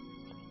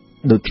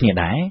ដូចគ្នា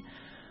ដែរ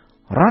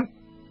រដ្ឋ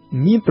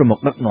មានប្រមុខ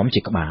ដឹកនាំ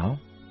ជាក្បាល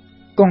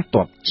កង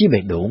ទ័ពជា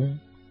បេះដូង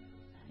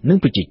និង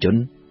ប្រជាជន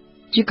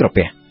ជាក្រ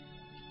ពះ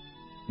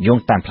យោង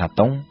តាមផ្លា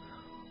តុង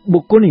បុ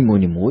គ្គលនី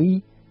មួយៗ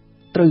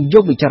ត្រូវយ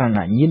កវិចារណ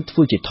ញ្ញាណធ្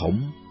វើជាធំ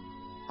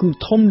គឺ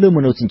ធំលើម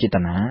នោសញ្ចេត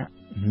នា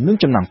និង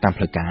ចំណងតាម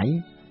ផ្លូវកាយ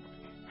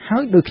ហើ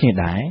យដូចគ្នា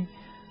ដែរ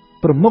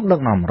ប្រមុខដឹក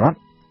នាំរដ្ឋ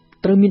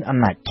ត្រូវមានអំ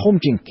ណាចធំ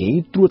ជាងគេ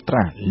ត្រួតត្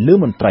រាលើ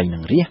មន្ត្រីនិ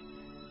ងរាស្ត្រ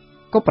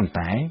ក៏ប៉ុន្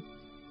តែ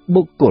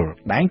បុគ្គល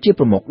ដែលជា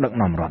ប្រមុខដឹក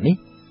នាំរដ្ឋនេះ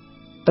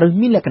ត្រូវ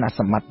មានលក្ខណៈស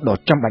ម្បត្តិដ៏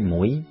ចាំបាច់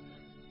មួយ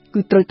គឺ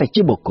ត្រូវតែ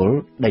ជាបុគ្គល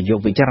ដែលយក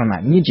វិចារណ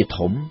ញ្ញាណជា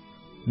ធំ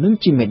និង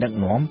ជាមេដឹក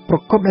នាំប្រ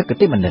កបដោយគ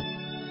តិបណ្ឌិត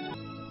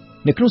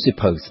នៅក្នុងសៀវ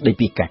ភៅស្ដី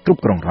ពីការគ្រ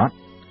ប់គ្រងរដ្ឋ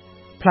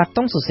ផ្លា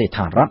តុងសរសេរ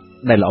ថារដ្ឋ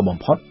ដែលល្អបំ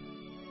ផុត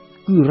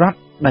គឺរដ្ឋ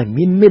ដែល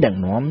មានមេដឹក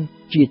នាំ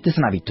ជាទស្ស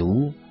នវិទូ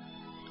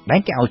ដែល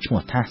គេឲ្យឈ្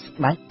មោះថាស្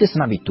ដេចទស្ស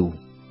នវិទូ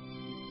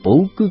ពោ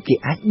លគឺគេ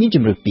អាចមាន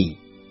ជំរឿនពី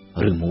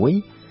រឬមួយ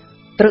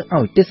ត្រូវ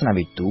ឲ្យទស្សន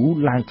វិទូ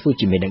ឡើងធ្វើ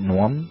ជាមេដឹក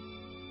នាំ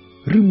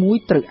ឬមួយ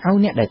ត្រូវឲ្យ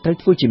អ្នកដែលត្រូវ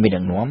ធ្វើជាមេដឹ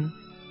កនាំ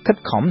ខិត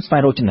ខំស្វែ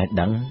ងរកចំណេះ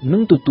ដឹងនិ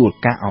ងទទួល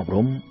ការអប់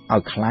រំឲ្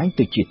យคล้าย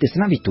ទៅជាទស្ស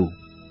នវិទូ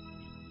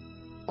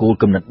គោល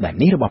គំនិតបែប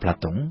នេះរបស់ផ្លា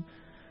តុង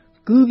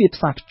គឺវាផ្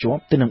សារភ្ជា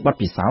ប់ទៅនឹងបទ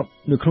ពិសោធន៍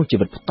នៅក្នុងជី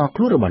វិតផ្ទាល់ខ្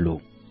លួនរបស់លោក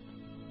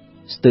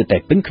ស្ទើរតែ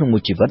ពេញក្នុងមួ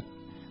យជីវិត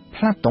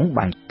ផ្លាតុង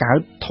បានកើត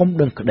ធំ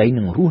ដឹងក្តី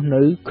នឹងរស់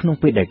នៅក្នុង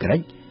ពេលដែលក្រិ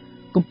ច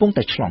កំពុង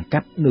តែឆ្លងកា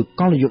ត់នូវ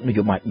កលយុគន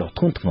យោបាយដ៏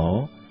ធ្ងន់ធ្ងរ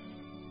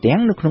ទាំ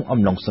ងនៅក្នុងអំ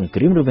ឡុងសង្គ្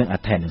រាមរវាងអា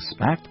ថែននិងស្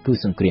បាតគឺ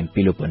សង្គ្រាម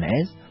ពីឡូប៉ូណេ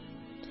ស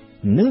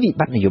និងវិ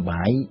បត្តិនយោ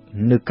បាយ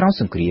នៅក្រៅ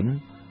សង្គ្រាម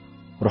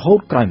រហូត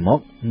ក្រោយមក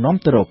នាំ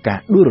ទៅរកការ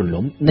ដួលរ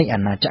លំនៃអា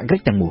ណាចក្រក្រិ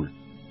ចទាំងមូល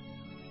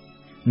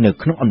នៅ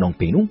ក្នុងអំឡុង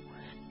ពេលនោះ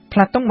ផ្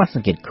លាតុងបានស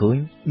ង្កេតឃើញ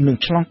នឹង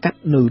ឆ្លងកាត់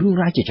នៅរឿង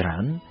រ៉ាវជាច្រើ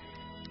ន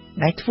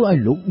ដែលធ្វើឲ្យ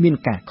លោកមាន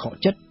ការខក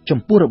ចិត្តចំ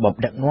ពោះរបប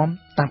ដឹកនាំ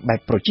តាមបែប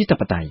ប្រជាធិ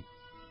បតេយ្យ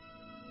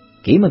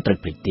គេមិនត្រូវ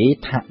ភ្លេចទេ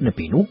ថានៅ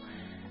ពេលនោះ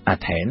អា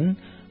ថែន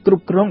គ្រ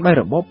ប់គ្រងដោយ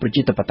របបប្រ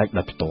ជាធិបតេយ្យ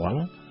ដោយផ្ទាល់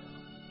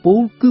ពោ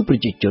លគឺប្រ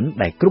ជាជន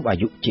ដែលគ្រប់អា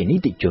យុជានី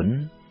តិជន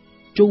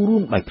ចូលរួ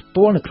មដោយផ្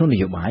ទាល់នៅក្នុងន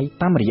យោបាយ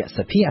តាមរយៈស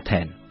ភាអា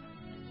ថែន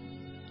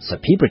ស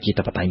ភាប្រជា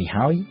ធិបតេយ្យនេះ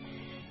ហើយ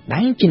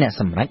ដែលជាអ្នក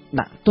សម្រេច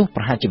ដាក់ទោស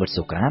ប្រហារជីវិត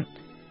សូក្រាត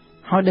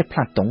ហើយដែលផ្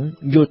លាតុង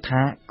យល់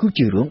ថាគឺ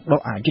ជារឿងដ៏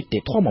អយុត្តិ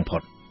ធម៌បំផុ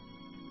ត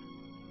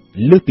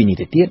លើសពីនេះ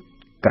ទៅទៀត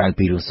ក្រៅ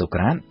ពីរឿងសូក្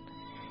រាត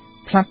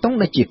ផ្លាតុង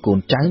ដែលជាកូន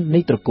ចៅនៃ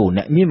ត្រកូល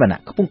អ្នកមានវណ្ណៈ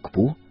ខ្ពង់ខ្ព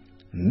ស់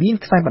មាន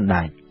ខ្សែបណ្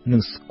ដាញនិ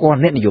ងស្គាល់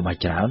អ្នកនយោបាយ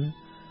ច្រើន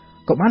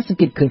ក៏បានសង្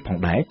កេតឃើញផង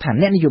ដែរថា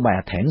អ្នកនយោបាយ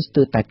អាថែនស្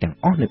ទើរតែទាំង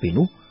អស់នៅពេល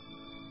នោះ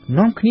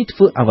នាំគ្នាធ្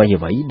វើអ្វី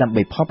ៗដើម្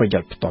បីផលប្រយោ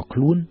ជន៍ផ្ទាល់ខ្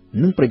លួន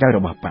និងប្រយោជន៍រ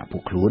បស់បកពួ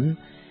កខ្លួន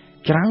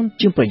ច្រើន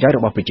ជាងប្រយោជន៍រ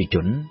បស់ប្រជាជ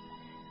ន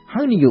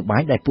ហើយនយោបា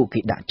យដែលពួកគេ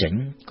ដាក់ចេញ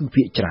គឺ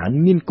ភាគច្រើន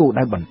មានគោល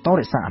ដៅបន្តរ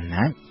ក្សាអំ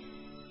ណាច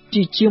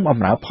ជាងប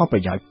ម្រើផលប្រ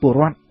យោជន៍ពល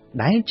រដ្ឋ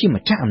ដែលជា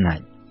ម្ចាស់អំណាច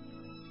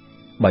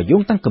បើយោ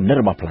ងតាមគំនិត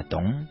របស់ផ្លា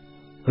តុង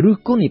ឬ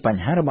គោលនៃប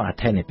ញ្ហារបស់អា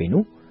ថែននៅពេល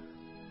នោះ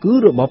គឺ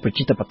របបប្រ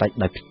ជាធិបតេយ្យ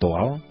ដោយផ្ទា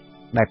ល់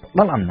ដែលផ្ដ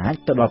ល់អំណាច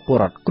ទៅដល់ពល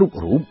រដ្ឋគ្រប់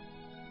រូប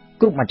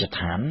គ្រប់មជ្ឈដ្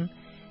ឋាន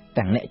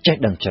ទាំងអ្នកចេះ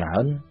ដឹងច្រើ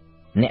ន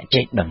អ្នក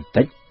ចេះដឹង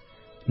តិច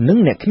និង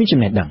អ្នកគ្មានចំ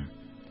ណេះដឹង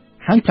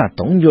ហើយផ្លា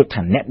តុងយល់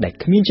ថាអ្នកដែល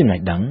គ្មានចំណេះ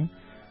ដឹង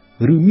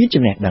ឬមាន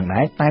ចំណេះដឹង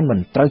ដែរតែមិន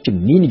ត្រូវជំ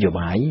នាញនយោ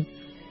បាយ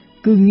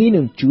គឺងាយ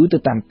នឹងជួយទៅ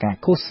តាមការ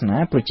ឃោសនា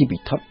ប្រជាពិ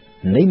ធ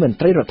នៃមន្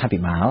ត្រីរដ្ឋាភិ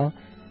បាល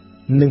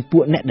និងពួ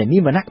កអ្នកដែលមា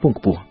នវណ្ណៈខ្ពង់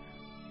ខ្ពស់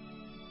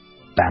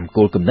តាម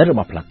គោលគំនិតរប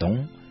ស់ផ្លាតុង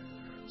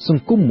ស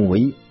ង្គមមួយ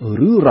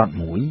ឬរដ្ឋ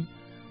មួយ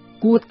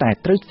គួរតែ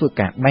ត្រូវធ្វើ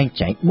ការបែង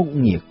ចែកមុខ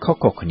ងារខុស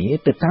ៗគ្នា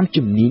ទៅតាម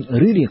ជំនាញ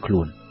ឬរៀងខ្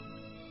លួន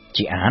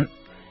ជាអាច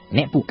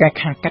អ្នកពូកែ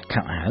ខាងកាត់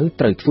ខោអាវ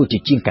ត្រូវធ្វើជា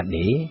ជាងកាត់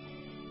ដេរ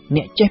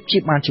អ្នកចេះព្យា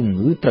បាលជំ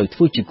ងឺត្រូវធ្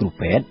វើជាគ្រូ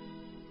ពេទ្យ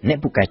អ្នក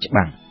ពូកែច្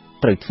បាំង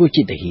ត្រូវធ្វើ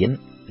ជាទាហាន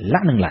ល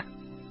ក្ខនឹងលក្ខ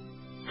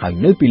ហើយ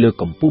នៅពីលើ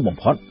កម្ពូលបំ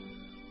ផុត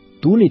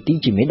តួនាទី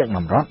ជាមេដឹក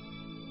នាំរដ្ឋ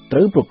ត្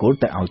រូវប្រគល់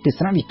ទៅឲ្យទស្ស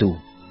នវិទូ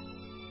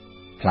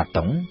ផ្លា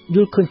តុងយ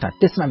ល់ឃើញថា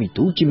ទស្សនវិ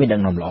ទូជាមេដឹក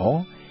នាំល្អ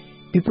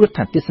ពីព្រោះ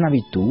ថាទស្សន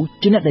វិទូ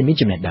ជាអ្នកដែលមាន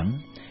ចំណេះដឹង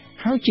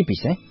ហើយជាពិ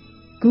សេស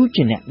គឺ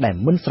ជាអ្នកដែល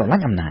មិនស្រឡា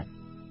ញ់អំណាច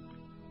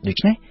ដូ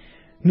ច្នេះ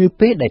នៅ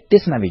ពេលដែលទ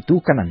ស្សនវិទូ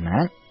កាន់អំណា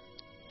ច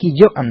គេ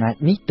យកអំណាច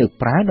នេះទៅ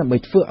ប្រើដើម្បី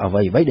ធ្វើអ្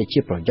វីៗដែលជា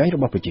ប្រយោជន៍រ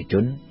បស់ប្រជាជ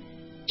ន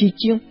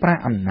ជាងប្រើ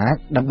អំណាច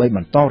ដើម្បីប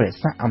ន្តរក្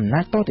សាអំណា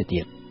ចតទៅ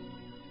ទៀត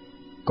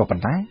ក៏ប៉ុ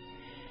ន្តែ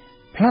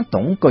ផ្លា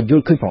តុងក៏យ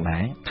ល់ឃើញផងដែ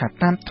រថា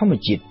តាមធម្ម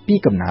ជាតិពី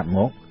កំណើតម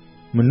ក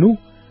មនុស្ស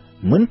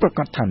មិនប្រ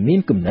កាសថាមាន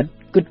គំនិត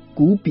គិត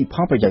គូរពីផ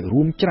លប្រយោជន៍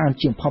រួមច្រើន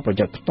ជាងផលប្រ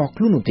យោជន៍ផ្ទាល់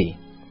ខ្លួននោះទេ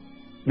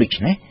ដូ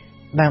ច្នេះ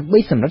ដើម្បី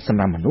សម្រា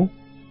ប់មនុស្ស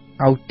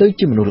ឲ្យទៅ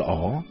ជាមនុស្សល្អ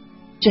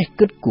ចេះ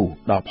គិតគូរ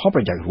ដល់ផលប្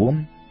រយោជន៍រួម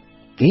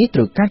គេត្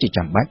រូវការជា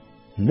ចាំបាច់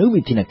នៅ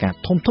វិធានការ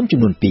ធំចំ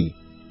នួន2ទី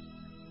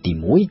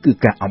1គឺ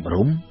ការអប់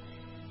រំ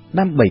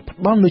ដើម្បីផ្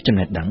ដល់នូវចំ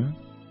ណេះដឹង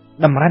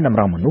តម្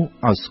រង់មនុស្ស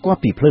ឲ្យស្គាល់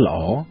ពីផ្លូវល្អ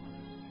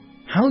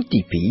ហើយទី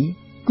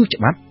2គឺ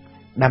ច្បាប់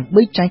ដើម្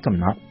បីចែងកំ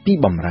ណត់ពី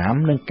បម្រាម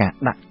និងការ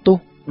ដាក់ទោស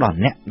ដល់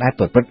អ្នកដែល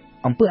ប្រព្រឹត្ត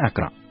អំពើអា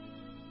ក្រក់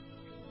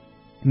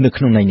នៅ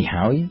ក្នុងន័យនេះ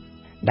ហើយ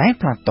ដែល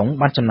ផ្លាតុង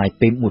បានចំណាយ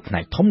ពេលមួយផ្នែ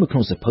កធំនៅក្នុ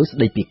ងសៀវភៅស្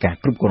ដីពីការ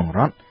គ្រប់គ្រងរ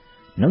ដ្ឋ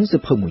និងសៀ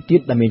វភៅមួយទៀត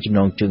ដែលមានចំណ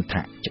ងជើង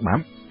ថាច្បា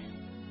ប់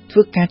ធ្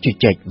វើការជ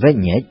ជែកវែក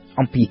ញែក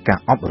អំពីការ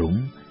អប់រំ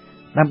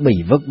ដើម្បី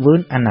វឹកវើ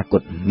អនាគ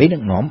តមេដឹ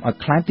កនាំឲ្យ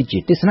ក្លាយទៅជា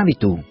ទស្សនវិ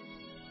ទូ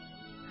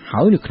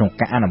ហើយនៅក្នុង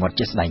ការអនុវត្ត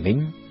ជាក់ស្ដែងវិញ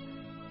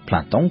ផ្លា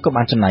តុងក៏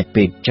បានចំណាយ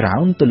ពេលច្រើ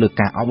នទៅលើ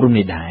ការអប់រំ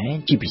នេះដែរ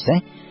ជាពិសេស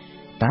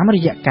តាមរ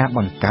យៈការប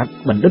ង្កើត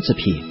បណ្ឌិតស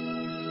ភា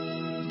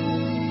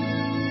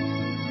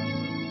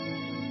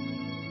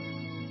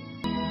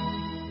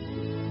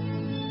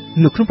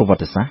នៅក្នុងប្រវ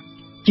ត្តិសាស្ត្រ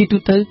ជាទូ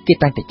ទៅគេ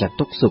តែងតែចាត់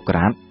ទុកសូក្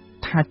រាត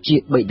ថាជា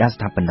បិតាស្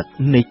ថាបនិក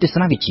នៃទស្ស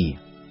នវិជ្ជា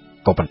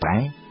ក៏ប៉ុន្តែ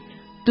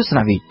ទស្សន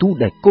វិទូ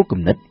ដែលគោលគំ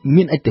និត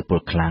មានឥទ្ធិពល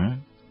ខ្លាំង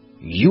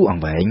យូរអ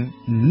ង្វែង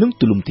និង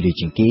ទូលំទូលាយ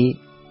ជាងគេ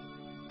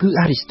គឺ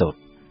អារីស្តូត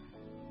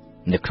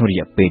នៅក្នុងរ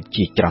យៈពេល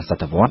ជាច្រើនស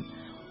តវត្ស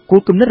គោ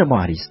លគំនិតរប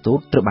ស់អារីស្តូត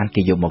ត្រូវបាន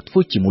គេយកមកធ្វើ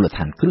ជាមូលដ្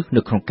ឋានគ្រឹះ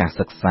នៅក្នុងការ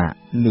សិក្សា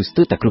នៅស្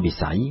ទើរតែគ្រប់វិ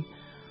ស័យ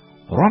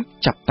រាប់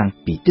ចាប់តាំង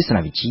ពីទស្សន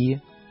វិជ្ជា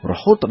រ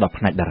ហូតដល់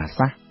ផ្នែកតារា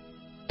សាស្ត្រ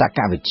តក្ក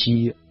វិទ្យា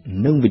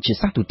និងវិទ្យា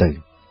សាស្ត្រទូទៅ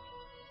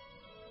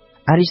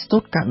អារីស្តូ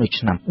តកើតនៅ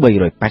ឆ្នាំ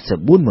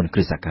384មុនគ្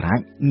រិស្តសករាជ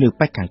នៅ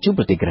ប៉ែកខាងជើង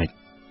ប្រទេសក្រិក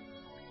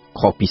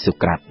ខុសពីសូ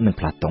ក្រាតនិង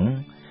ផ្លាតុង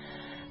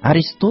អា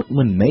រីស្តូត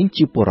មិនមែន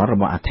ជាបុរសរ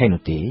បស់អាថេន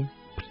នោះទេ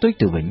ផ្ទុយ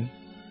ទៅវិញ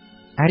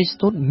អារីស្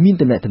តូតមាន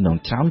ទំនាក់ទំនង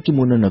ច្រើនជា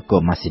មួយនឹងនគ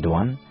រម៉ាស៊ីដ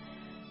ន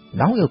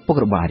ដោយឪពុក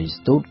របស់អារី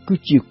ស្តូតគឺ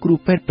ជាគ្រូ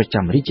ពេទ្យប្រ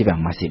ចាំរាជវាំង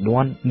ម៉ាស៊ីដ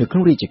ននៅក្នុ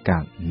ងរាជកា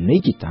លនៃ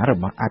ជីតារ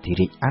បស់អធិ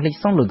រាជអាឡិច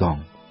សង់លឺហ្គង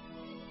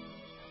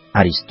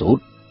អារីស្តូត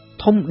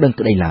ធំដឹង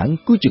ក្តីឡើង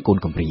គឺជាកូន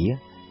កំព្រា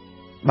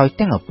ដោយ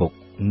ទាំងឪពុក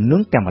និ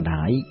ងទាំងម្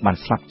ដាយបាន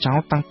ស្លាប់ចោល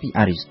តាំងពី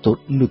អារីស្តូត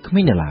នៅក្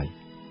មេងនៅឡើយ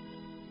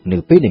នៅ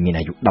ពេលដែលមាន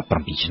អាយុ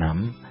17ឆ្នាំ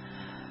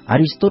អា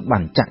រីស្តូតបា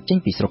នចាក់ចេញ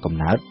ពីស្រុកកំ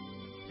ណើត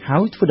ហើ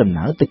យធ្វើដំ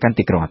ណើរទៅកាន់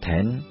ទីក្រុងអាថេ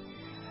ន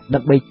ដើ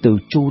ម្បីទៅ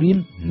ចូលរៀន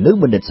នៅ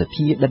បណ្ឌិតស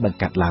ភាដែលបង្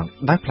កើតឡើង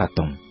ដោយផ្លា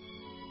តុង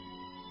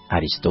អា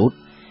រីស្តូត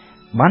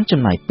បានចំ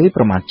ណាយពេល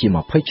ប្រមាណជា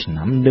20ឆ្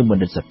នាំនៅប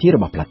ណ្ឌិតសភារ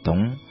បស់ផ្លាតុង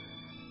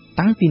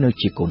តាំងពីនៅ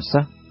ជាកូនសិ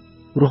ស្ស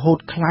រហូត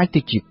ក្លាយ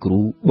ទៅជាគ្រូ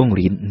បង្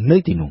រៀននៅ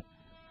ទីនោះ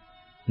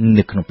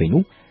នៅក្នុងពេល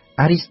នោះ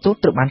អារីស្តូត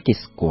ត្រូវបានគេ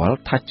ស្គាល់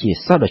ថាជា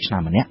សិស្សដ៏ឆ្នើ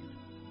មម្នាក់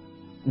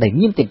ដែល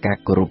មានទាំងការ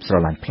គោរពស្រ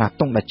ឡាញ់ផ្លា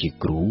តុងដែលជា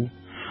គ្រូ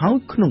ហើយ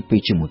ក្នុងពេល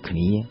ជាមួយគ្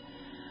នា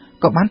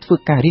ក៏បានធ្វើ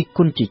ការរិះគ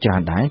ន់ជាច្រើ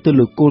នដែរទៅ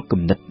លើគោល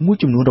គំនិតមួយ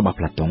ចំនួនរបស់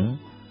ផ្លាតុង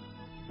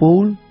ពោ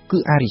លគឺ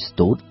អារីស្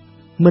តូត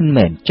មិន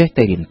មែនចេះ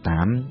តែរៀន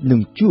តាមនិ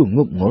ងជួង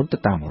ប់ងល់ទៅ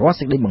តាមរាល់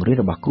សេចក្តីបង្រៀន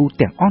របស់គ្រូ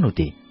ទាំងអស់នោះ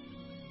ទេ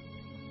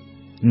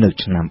នៅ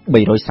ឆ្នាំ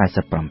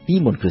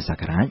347មុនគ្រិស្តស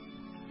ករាជ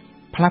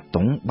ផ្លា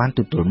តុងបានទ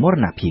ទួលមរ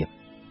ណភាព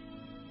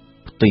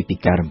ផ្ទុយពី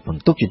ការរំពឹង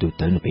ទុកជាទូ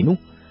ទៅនៅពេលនោះ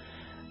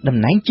តំ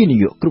ណែងជានា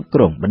យកគ្រប់គ្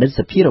រងបណ្ឌិត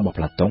សភារបស់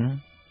ផ្លាតុង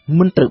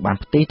មិនត្រូវបាន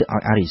ផ្ទេរទៅឲ្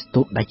យអារីស្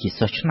តូតដែលជា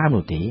សិស្សឆ្នើម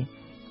នោះទេ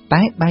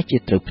តែបែរជា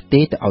ត្រូវផ្ទេ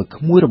រទៅឲ្យ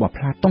ក្មួយរបស់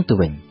ផ្លាតុងទៅ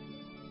វិញ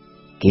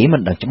គេមិ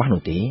នដឹងច្បាស់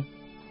នោះទេ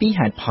ពី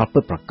ហេតុផលពិ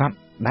តប្រាកដ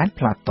ដែល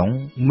ផ្លាតុង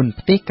មិន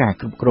ផ្ទេរការ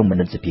គ្រប់គ្រងប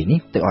ណ្ឌិតសភានេះ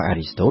ទៅឲ្យអា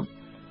រីស្តូត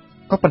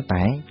ក៏ប៉ុន្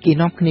តែគេ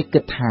នាំគ្នាគិ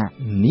តថា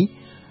នេះ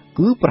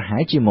គឺប្រហែ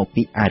លជាមក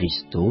ពីអារី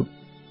ស្តូត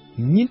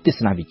មានទស្ស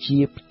នវិជ្ជា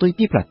ផ្ទុយ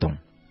ពីផ្លាតុង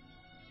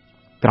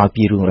ក្រោយ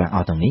ពីរឿងរ៉ាវអ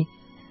ស់ទាំងនេះ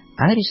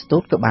អារីស្តូ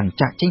តក៏បាន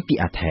ចាកចេញពី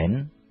អាថេន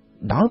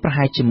ដោយប្រ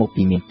ហែលជាមក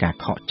ពីមានការ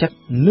ខកចិត្ត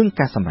នឹង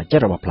ការសម្រេចចិ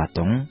ត្តរបស់ផ្លា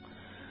តុង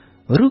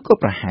ឬក៏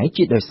ប្រហែល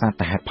ជាដោយសារ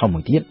តែហេតុផលមួ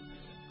យទៀត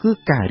គឺ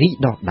ការរីក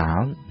ដុះដា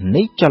ល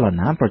នៃចល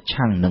នាប្រ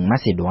ឆាំងនឹងម៉ា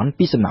ស៊ីដន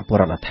ពីសំណាក់ពល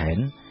រដ្ឋអាថេន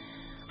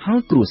ហើយ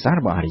គ្រួសារ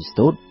របស់អារីស្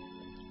តូត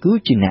គឺ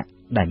ជាអ្នក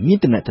ដែលមាន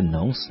ទំនាក់ទំន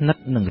ងស្និទ្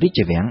ធនឹងរាជ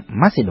វាំង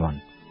ម៉ាស៊ីដន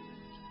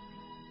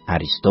អា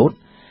រីស្តូត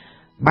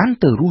បាន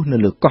ទៅរស់នៅ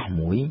លើកោះ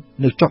មួយ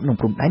នៅជាប់នឹង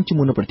ព្រំដែនជា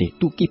មួយនឹងប្រទេស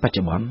ទូគីបច្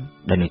ចុប្បន្ន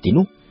ដែលនៅទី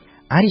នោះ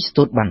អារីស្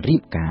តូតបានរៀ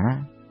បការ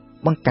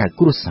បង្កើត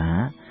គ្រួសារ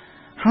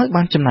ហើយ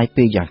បានចំណាយ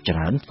ពេលយ៉ាងច្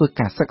រើនធ្វើ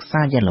ការសិក្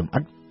សាយ៉ាងលម្អិ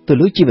តទៅ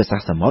លើជីវសា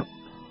ស្ត្រសមុទ្រ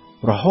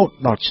រហូត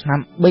ដល់ឆ្នាំ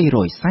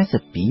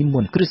342មុ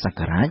នគ្រិស្តស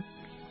ករាជ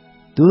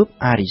ទើប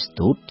អារីស្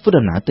តូតធ្វើ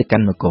ដំណើរទៅកា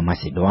ន់នគរម៉ា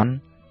ស៊ីដន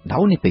ដោ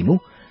យនៅពេលនោះ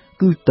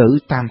គឺទៅ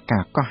តាមកា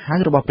រកោះហៅ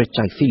របស់ព្រះ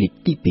ចៅហ្វីលីប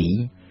ទី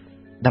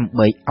2ដើម្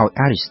បីឲ្យ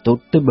អារីស្តូត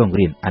ទៅបង្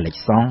រៀនអាឡិច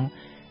សង់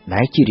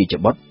ដែលជារាជ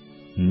បុត្រ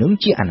និង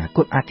ជាអនាគ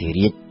តអធិ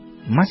រាជ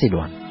ម៉ាស៊ីដ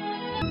ន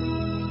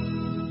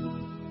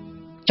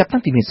ចាប់តាំ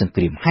ងពីមានសង្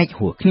គ្រាមហែក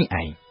ហួរគ្នា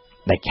ឯង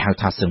ដែលគេហៅ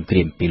ថាសង្គ្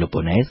រាមពីឡូ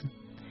ប៉ូណេស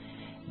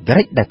ក្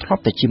រិកដែលធ្លា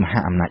ប់តែជាមហា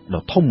អំណាច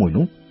ដ៏ធំមួយ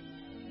នោះ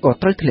ក៏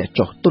ត្រូវធ្លាក់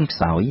ចុះទន់ខ្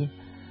សោយ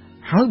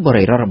ហើយប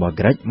រិយារដ្ឋរបស់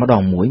ក្រិកម្ដ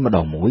ងមួយ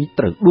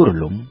ត្រូវដួលរ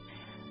លំ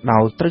ដោ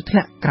យត្រូវធ្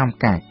លាក់ក្រោម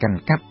ការកាន់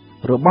កាប់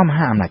របស់ម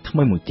ហាអំណាចថ្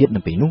មីមួយទៀតនៅ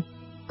ពេលនោះ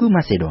គឺ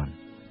ម៉ាស៊ីដន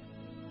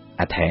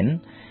អាថេន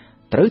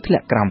ត្រូវធ្លា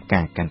ក់ក្រោម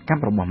ការកាន់កា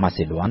ប់របស់ម៉ា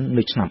ស៊ីដន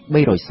នៅឆ្នាំ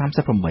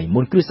338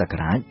មុនគ្រិស្តសក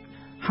រាជ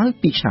ហើយ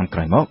ពីឆ្នាំក្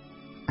រោយមក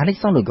អាឡិច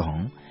សង់លឺហ្គង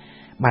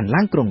បាន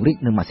ឡើងគ្រងរាជ្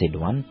យនៅម៉ាស៊ីដ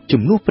ន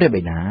ជំនួសព្រះ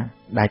បិតា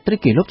ដែលត្រូវ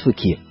គេលុបធ្វើ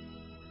ឃាត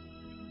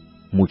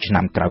មួយឆ្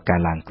នាំក្រោយការ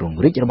ឡើងគ្រង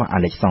រាជ្យរបស់អា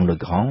ឡិចសង់លឺ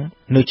ហ្គង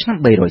នៅឆ្នាំ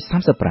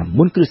335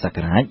មុនគ្រិស្តសក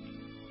រាជ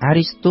អា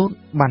រីស្តូត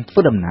បានធ្វើ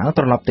ដំណើរ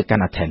ត្រឡប់ទៅកា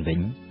ន់អាថេនវិញ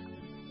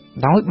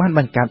ដោយបានប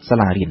ង្កើតសា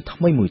លារៀនថ្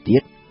មីមួយទៀ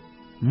ត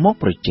មក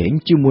ប្រជែង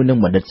ជាមួយនឹង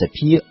បណ្ឌិតស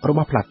ភារប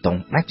ស់ផ្លាតុង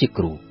ដែលជា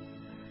គ្រូ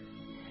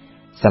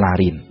សាលា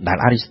រៀនដែល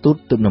អារីស្តូត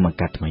ទើបនឹងបង្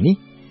កើតថ្មីនេះ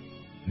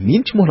មា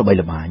នឈ្មោះល្បី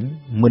ល្បាញ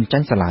មិនចា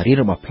ញ់សាលារៀន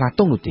របស់ផ្លា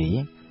តុងនោះទេ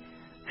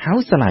ហើយ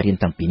សាលារៀន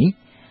ទាំងពីរនេះ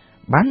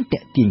បានទា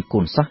ក់ទាញកូ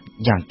នសិស្ស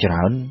យ៉ាងច្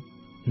រើន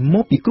ម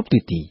កពីគ្រប់ទិ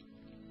សទី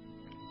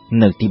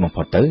នៅទីបំ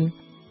ផុតទៅ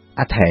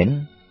អាថែន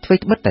អ្វី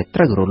ត្បិតតែត្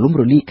រូវរលំ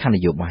រលាយខណ្ឌន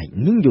យោបាយ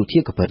និងយោធា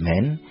ក៏ពិតមែ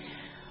ន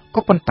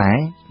ក៏ប៉ុន្តែ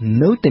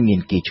នៅតែមាន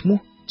កេរ្តិ៍ឈ្មោះ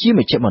ជាម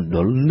ជ្ឈមណ្ឌ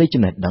លនៃ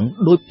ចំណេះដឹង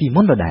ដូចពី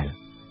មុនដដែល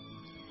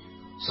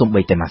សូម្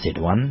បីតែម៉ាសេ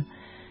ដូន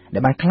ដែ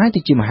លបានក្លាយទៅ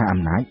ជាមហាអំ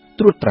ណាច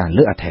ត្រួតត្រា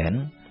លើអាថែន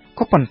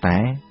ក៏ប៉ុន្តែ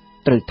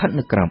ត្រូវស្ថិត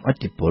នៅក្រោមឥ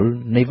ទ្ធិពល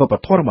នៃវប្ប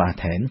ធម៌របស់អា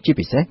ថែនជា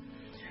ពិសេស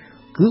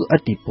គឺឥ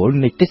ទ្ធិពល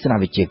នៃទស្សន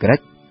វិជ្ជាក្រិក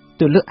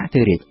ទៅលើអ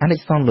ធិរាជអាឡិច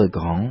សាន់ឌឺ ក្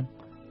រហង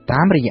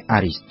តាមរយៈអា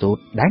រីស្តូត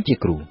ដែលជា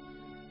គ្រូ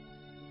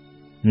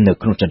នៅ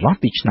ក្នុងចន្លោះ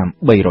ពីឆ្នាំ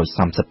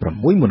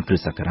336មុនគ្រិ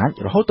ស្តសករាជ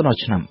រហូតដល់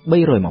ឆ្នាំ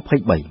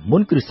323មុ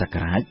នគ្រិស្តសក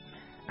រាជ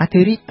អ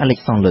ធិរាជអាឡិច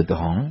សាន់ឌឺ ក្រ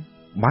ហង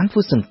បានធ្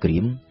វើសង្គ្រា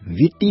ម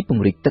វាយទីព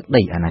ង្រីកទឹក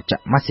ដីអាណាចក្រ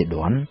ម៉ាសេ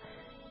ដូន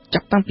ចា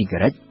ប់តាំងពី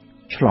ក្រិក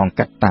ឆ្លង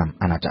កាត់តាម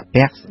អាណាចក្រ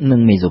ពេកសនិង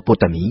មេសូប៉ូ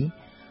តាមី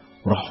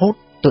រហូត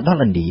ទៅដល់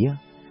ឥណ្ឌា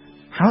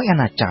ហើយអា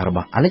ណាចក្ររប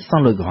ស់អាឡិចសា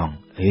ន់ឌឺ ក្រហង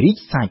រីក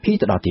សាយភាយ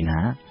ទៅដល់ទីណា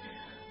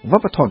វ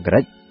ប្បធម៌ក្រិ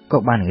កក៏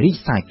បានរីក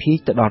សាយភាយ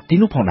ទៅដល់ទី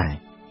នោះផងដែរ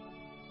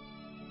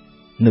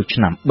នៅឆ្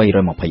នាំ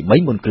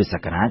323មុនគ្រិស្តស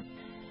ករាជ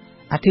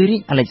អធិរា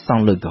ជអាឡិចសា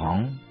ន់ឌឺ ក្រហង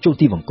ចូល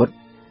ទីវង្គត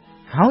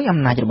ហើយអំ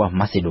ណាចរបស់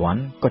ម៉ាសេដូន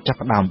ក៏ចាប់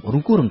ផ្ដើមរ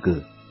ង្គោះរង្គើ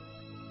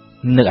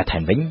នៅអាថែ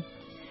នវិញ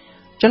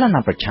ចលនា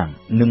ប្រឆាំង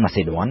នឹងម៉ា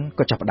សេដូន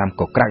ក៏ចាប់ផ្ដើម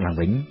កក្រាក់ឡើង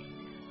វិញ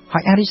ហើ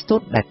យអារីស្តូ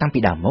តដែលតាំងពី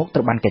ដើមមកត្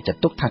រូវបានគេចាត់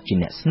ទុកថាជា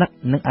អ្នកស្និទ្ធ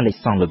នឹងអាឡិច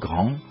សាន់ឌឺ ក្រហ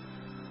ង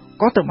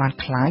ក៏ត្រូវបាន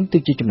ក្លាយទៅ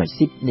ជាចំណុច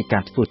ស៊ីបនៃកា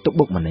រធ្វើទុក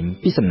បុកម្នេញ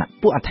ពីសំណាក់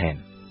ពួកអាថែន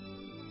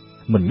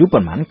មិនយូរប៉ុ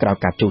ន្មានក្រោយ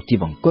ការចូលទី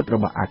វង្គតរ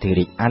បស់អធិ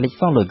រាជអាឡិច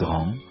សាន់ឌឺ ក្រហ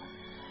ង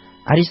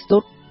អារីស្តូ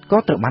តក៏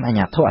ត្រូវបានអាជ្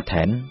ញាធរអា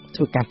ថែនធ្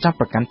វើការចាប់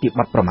ប្រកាន់ពីប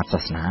ទប្រមាថសា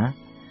សនា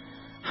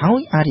ហើយ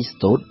អារីស្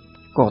តូត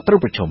ក៏ត្រូវ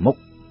ប្រឈមមុខ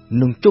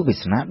នឹងជោគវា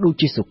សនាដូច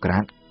ជាសូក្រា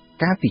ត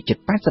កាលពីជិត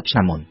80ឆ្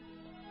នាំមុន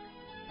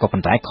ក៏ប៉ុ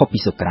ន្តែខុសពី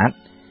សូក្រាត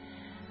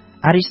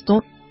អារីស្តូ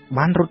ត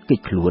បានរត់គេច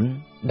ខ្លួន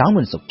ដោយ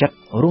មិនសុខចិត្ត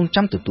រង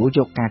ចាំទទួលយ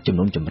កការជំ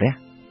នុំជម្រះ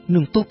និ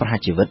ងទោសប្រហារ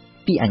ជីវិត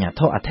ពីអាជ្ញា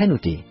ធរអាថែន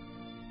នោះទេ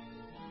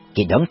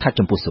គេដឹងថា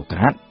ចំពោះសូក្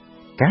រាត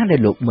ការដែល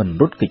លោកមិន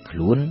រត់គេចខ្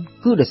លួន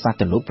គឺដោយសារ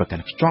តែលោកប្រកា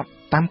ន់ខ្ជាប់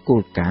តាមគោ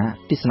លការណ៍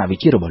ទស្សនវិ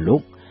ជ្ជារបស់លោ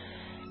ក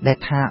ដែល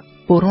ថា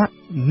ពលរដ្ឋ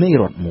នៃ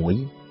រដ្ឋមួយ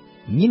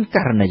មានក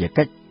រណីយ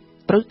កិច្ច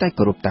ត្រូវតែ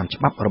គោរពតាមច្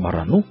បាប់របស់រ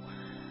ដ្ឋនោះ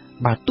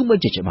បើទោះបី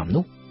ជាច្បាប់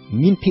នោះ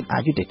មានភាពអ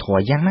យុត្តិធម៌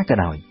យ៉ាងណាក៏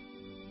ដោយ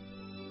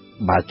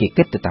បើគេ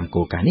គិតទៅតាម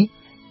គោលការណ៍នេះ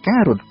កា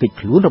ររត់គេច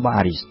ខ្លួនរបស់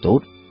អារីស្តូ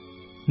ត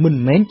មិន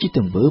មែនជាទ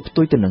ង្វើផ្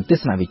ទុយទៅនឹងទ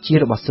ស្សនវិជ្ជា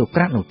របស់សូក្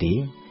រាតនោះទេ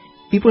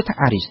ពីព្រោះថា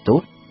អារីស្តូ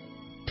ត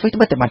ធ្វើត្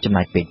បិតតែបានចំ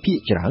ណាយពេលភាគ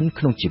ច្រើន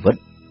ក្នុងជីវិត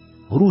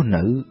រស់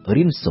នៅ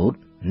រៀនសូត្រ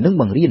និង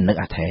បង្រៀននៅ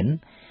អាថែន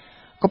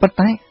ក៏ប៉ុន្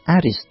តែអា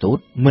រីស្តូត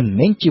មិន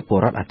មែនជាពល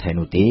រដ្ឋអាថែន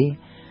នោះទេ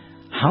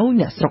ហើយ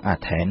អ្នកស្រុកអា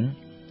ថែន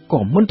ក៏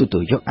មិនទទួ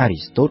លយកអារី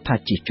ស្តូតថា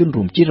ជាជន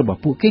រួមជាតិរបស់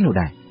ពួកគេនោះ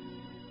ដែរ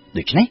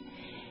ដូច្នេះ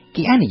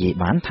គេអាចនិយាយ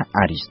បានថា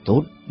អារីស្តូ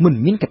តមិន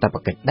មានកាតព្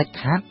វកិច្ចដាច់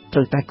ខាតត្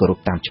រូវតែគោរព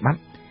តាមច្បាប់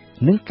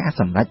និងការ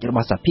សម្រេចរប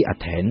ស់សភាអា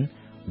ថែន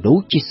ដូច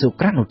ជាសូ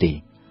ក្រាតនោះទេ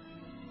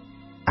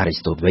អារី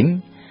ស្តូតវិញ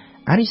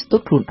អារីស្តូ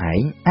តខ្លួនឯ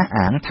ងអះ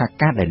អាងថា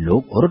ការដែលលោ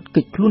ករត់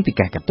គេចខ្លួនពី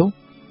ការកាត់ទោស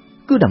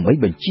គឺដើម្បី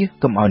បញ្ជា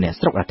កុំឲ្យអ្នក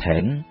ស្រុកអាថែ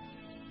ន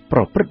ប្រ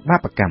ព្រឹត្តបា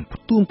បកម្ម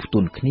ផ្ទួ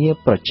នគ្នា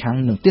ប្រឆាំង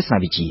នឹងទស្សន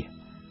វិជ្ជា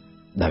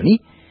ដោយនេះ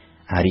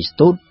អារីស្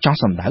តូតចង់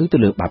សម្ដៅទៅ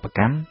លើបាបក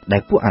ម្មដែ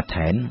លពួកអា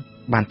ថែន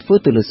បានធ្វើ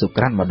ទៅលើសូ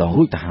ក្រាតម្ដង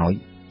រួចទៅហើយ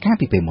កាល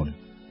ពីពេលមុន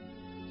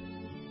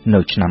នៅ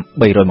ឆ្នាំ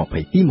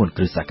322មុន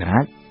គ្រិស្តសករា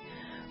ជ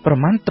ប្រ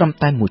មាណត្រឹម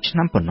តែ1ឆ្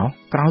នាំប៉ុណ្ណោះ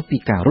ក្រោយពី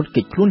ការរត់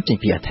គេចខ្លួនចេញ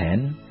ពីអាថែន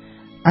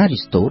អារី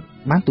ស្តូត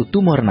បានទទួ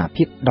លមរណ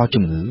ភាពដោយ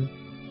ជំងឺ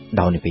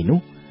ដោយនៅពេលនោះ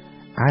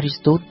អារី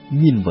ស្តូត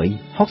មានវ័យ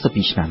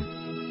62ឆ្នាំ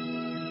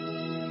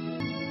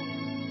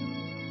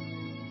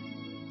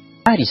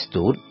អារីស្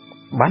តូត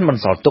បានប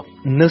ន្សល់ទុក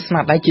នៅស្នា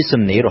ដៃជា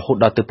សំណេររហូត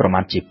ដល់ទៅប្រមា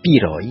ណជា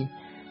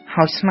200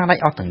ហើយស្នាដៃ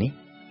អស់ទាំងនេះ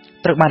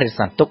ត្រូវបានរក្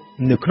សាទុក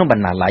នៅក្នុងប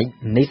ណ្ណាល័យ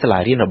នៃសាលា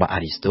រៀនរបស់អា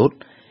រីស្តូត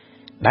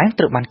ដែល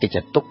ត្រូវបានគេ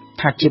ចាត់ទុក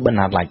ថាជាបណ្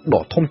ណាល័យ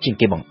ដ៏ធំជាង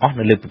គេបង្អស់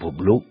នៅលើពិភព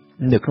លោក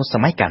នៅក្នុងស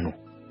ម័យកាលនោះ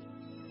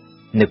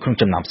នៅក្នុង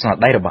ចំណោមស្នា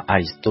ដៃរបស់អា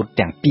រីស្តូត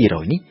ទាំង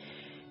200នេះ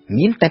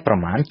មានតែប្រ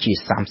មាណជា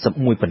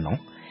31ប៉ុណ្ណោះ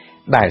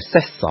ដែល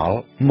សេសសល់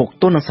មក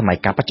ទល់នឹងសម័យ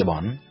កាលបច្ចុប្ប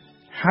ន្ន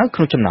ហើយក្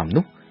នុងចំណោម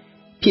នោះ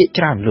ភាគ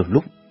ច្រើនលើសល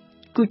ប់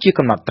គឺជា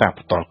កំណត់ត្រា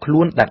ផ្ទាល់ខ្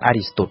លួនដែលអា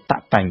រីស្តូតតា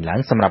ក់តែងឡើង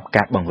សម្រាប់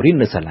ការបង្រៀន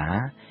នៅសាលា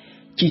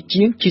ជា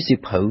ជាងជាសៀវ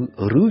ភៅ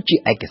ឬជា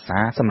ឯកសា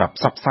រសម្រាប់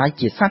ផ្សព្វផ្សាយ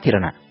ជាសាធារ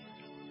ណៈ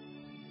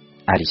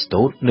អារីស្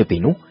តូតនៅពេល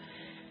នោះ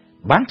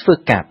បានធ្វើ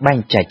ការបែង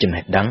ចែកចំ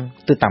ណេះដឹង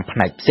ទៅតាមផ្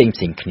នែកផ្សេង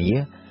ៗគ្នា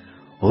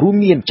រួម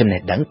មានចំ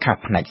ណេះដឹងខាង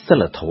ផ្នែកសិ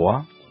លធម៌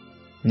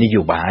ន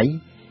យោបាយ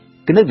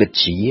គណិតវិទ្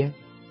យា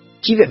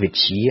ជីវវិ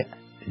ទ្យា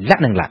លក្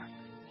ខណៈ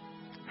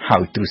ហើ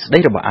យទ្រឹស្ដី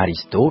របស់អារី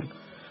ស្តូត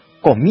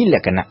ក៏មានល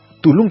ក្ខណៈ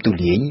ទូលំទូ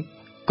លាយ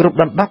គ្រប់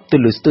ដណ្ដប់ទៅ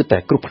លើស្ទើរតែ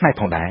គ្រប់ផ្នែក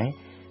ផងដែរ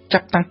ចា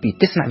ប់តាំងពី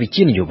ទស្សនវិជ្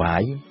ជានយោបា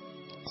យ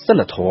សិ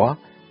លធម៌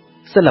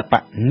សិល្បៈ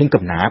និង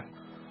កំណាព្យ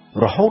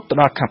រហូត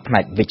ដល់ខាងផ្នែ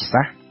កវិទ្យា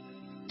សាស្ត្រ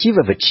ជីវ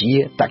វិទ្យា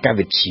តក្ក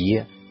វិទ្យា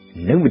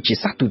និងវិទ្យា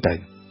សាស្ត្រទូទៅ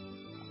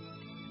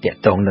ទាក់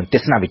ទងនឹងទ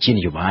ស្សនវិជ្ជាន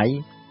យោបាយ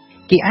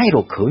គេអាចរ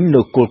កឃើញ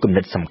នូវគោលគំ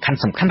និតសំ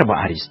ខាន់របស់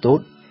អារីស្តូត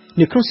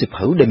នៅក្នុងសៀវ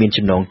ភៅដែលមាន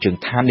ចំណងជើង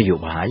ថានយោ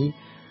បាយ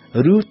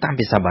ឬតាម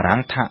ភាសាបារាំ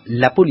ងថា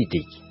La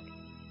Politique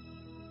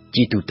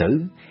ជាទូទៅ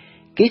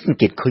គេសង្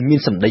កេតឃើញមាន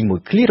សម្ដីមួយ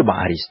ឃ្លារបស់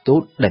អារីស្តូ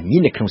តដែលមា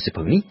ននៅក្នុងសៀវ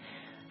ភៅនេះ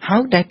ហើ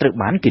យដែលត្រូវ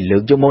បានគេលើ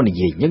កយកមកនិ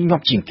យាយញឹកញា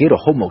ប់ជាងគេរ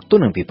ហូតមកទ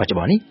ល់នឹងពេលបច្ចុប្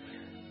បន្ននេះ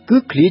គឺ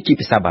ឃ្លាជា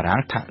ភាសាបារាំ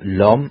ងថា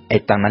l'homme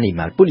est un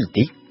animal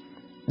politique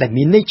ដែល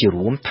មានន័យជា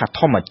រួមថាធ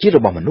ម្មជាតិរ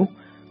បស់មនុស្ស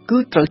គឺ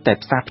ត្រូវតែ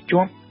ផ្សារភ្ជា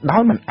ប់ដោ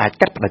យមិនអាច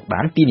កាត់ផ្តាច់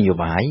បានពីនយោ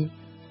បាយ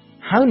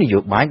ហើយនយោ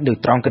បាយនៅ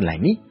ត្រង់កន្លែង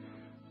នេះ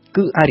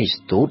គឺអារី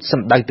ស្តូត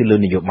សំដៅទៅលើ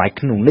នយោបាយ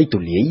ក្នុងន័យទូ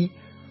លាយ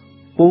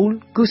ពូល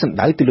គឺសំ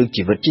ដៅទៅលើ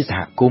ជីវិតជាសហ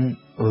គមន៍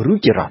ឬ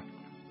ជារដ្ឋ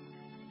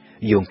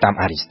យោងតាម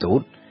អារីស្តូ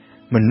ត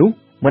មនុស្ស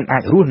មិនអា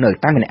ចរស់នៅ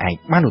តែម្នាក់ឯង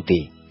បាននោះទេ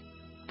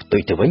ផ្ទុ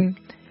យទៅវិញ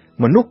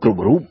មនុស្សគ្រ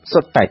ប់រូបសុ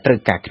ទ្ធតែត្រូវ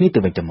ការគ្នាទៅ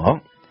វិញទៅមក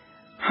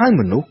ហើយ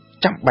មនុស្ស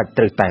ចាំបាច់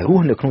ត្រូវតែរ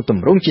ស់នៅក្នុងទ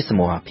ម្រង់ជាស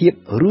មូហភាព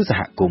ឬស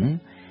ហគមន៍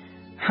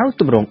ហើយ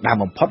ទម្រង់ដើម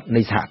បំផុត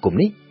នៃសហគមន៍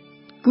នេះ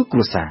គឺគ្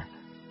រួសារ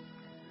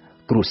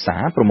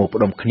ប្រមូល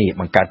ផ្ដុំគ្នា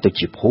បង្កើតទៅ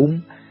ជាភូមិ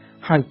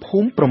ហើយភូ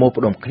មិប្រមូល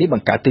ផ្ដុំគ្នាប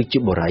ង្កើតទៅជា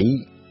បុរី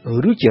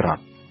ឬជារដ្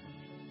ឋ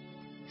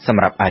ស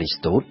ម្រាប់អារី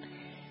ស្តូត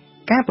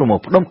ការប្រមូល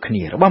ផ្ដុំគ្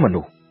នារបស់មនុ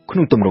ស្សក្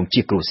នុងទម្រង់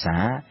ជាគ្រួសា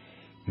រ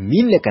មា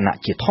នលក្ខណៈ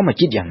ជាធម្ម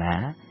ជាតិយ៉ាងណា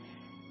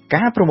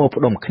ការប្រមូល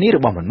ផ្ដុំគ្នារ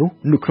បស់មនុស្ស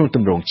នៅក្នុងទ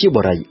ម្រង់ជា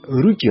បុរី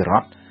ឬជារ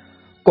ដ្ឋ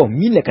ក៏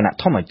មានលក្ខណៈ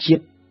ធម្មជា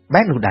តិ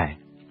បែបនោះដែរ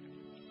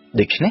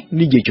ដូច្នេះ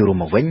និយាយចូល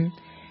មកវិញ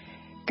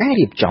ការ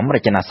រៀបចំរ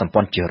ចនាសម្ព័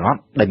ន្ធជារដ្ឋ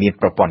ដែលមាន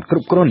ប្រព័ន្ធគ្រ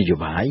ប់គ្រងនយោ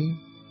បាយ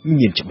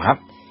មានច្បាប់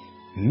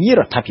មាន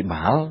រដ្ឋាភិ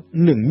បាល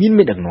និងមាន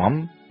មេដឹកនាំ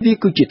វា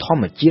គឺជាធ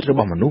ម្មជាតិរប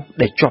ស់មនុស្ស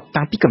ដែលជាប់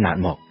តាំងពីកំណើត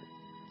មក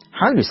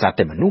ហើយដោយសារ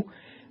តែមនុស្ស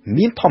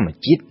មានធម្ម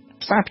ជាតិ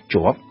ផ្សារភ្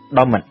ជាប់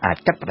ដោយមិនអាច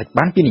កាត់ផ្តាច់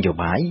បានពីនយោ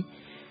បាយ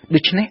ដូ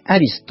ច្នេះអា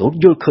រីស្តូត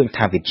យល់ឃើញ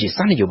ថាវិទ្យា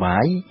សាស្ត្រនយោបា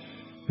យ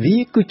វា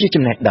គឺជា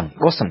ចំណេះដឹង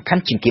ដ៏សំខា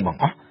ន់ជាងគេប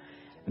ង្អស់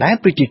ដែល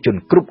ប្រជាជន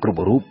គ្រប់រូ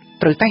ប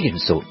ត្រូវតែរៀន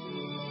សូត្រ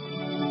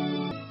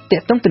ទា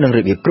ក់ទងទៅនឹងរ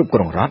បៀបគ្រប់គ្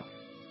រងរដ្ឋ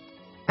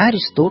អា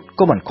រីស្តូត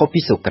ក៏មិនខុស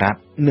ពីសូក្រាត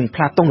និងផ្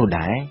លាតុងនោះ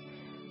ដែរ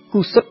គឺ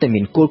សុទ្ធតែ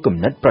មានគោលគំ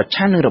និតប្រ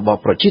ឆាំងនឹងរបប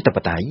ប្រជាធិប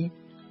តេយ្យ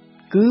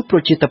គឺប្រ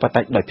ជាធិបតេ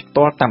យ្យដោយផ្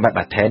ទាល់តាមបែប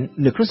អាថែន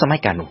នៅក្នុងសម័យ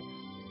កាលនោះ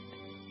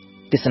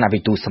ទស្សនវិ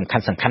ទូសំខា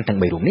ន់ទាំង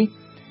3រូបនេះ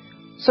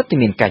សុទ្ធតែ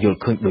មានការយល់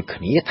ឃើញដូច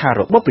គ្នាថារ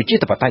បបប្រជា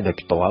ធិបតេយ្យដោយ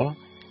ផ្ទាល់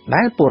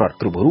ដែលពលរដ្ឋ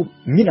គ្រប់រូប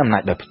មានអំណា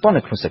ចដោយផ្ទាល់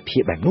នៅក្នុងសភា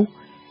បែបនោះ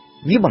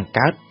វាបង្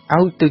កើត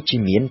ឲ្យទៅជា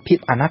មានភាព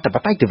អនាធិប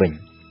តេយ្យទៅវិញ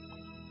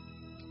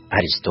អា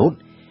រីស្តូត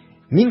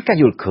មានការ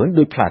យល់ឃើញ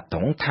ដោយផ្លាតុ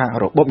ងថា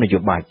របបនយោ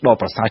បាយដ៏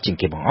ប្រសើរជាង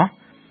គេបង្អស់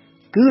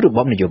គឺរប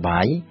បនយោបា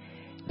យ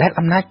ដែល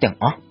អំណាចទាំង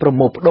អស់ប្រ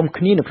មូលផ្ដុំ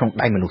គ្នានៅក្នុង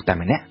ដៃមនុស្សតែ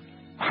ម្នាក់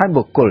ហើយ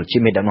បុគ្គលជា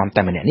មេដឹកនាំ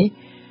តែម្នាក់នេះ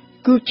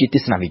គឺជាទ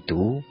ស្សនវិ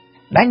ទូ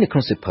ដែលនៅក្នុ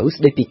ងសៀវភៅ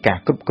ស្ដីពីការ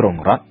គ្រប់គ្រង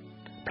រដ្ឋ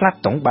ផ្លា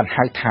តុងបាន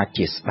ហៅថា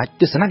ជាស្ដេច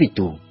ទស្សនវិ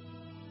ទូ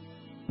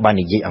បាន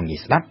និយាយឲ្យងាយ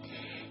ស្ដាប់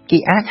គេ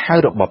អាចហៅ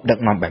របបដឹក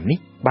នាំបែបនេះ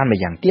បានម្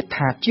យ៉ាងទៀត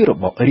ថាជារ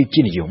បបរា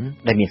ជានិយម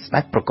ដែលមានស្ដេ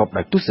ចប្រកប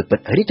ដោយទស្សពិត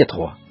រាជធ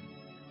ម៌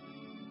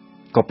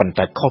ក៏ប៉ុន្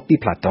តែខុសពី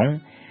ផ្លាតុង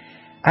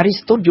អារី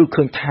ស្តូតយល់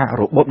ឃើញថា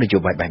របបនយោ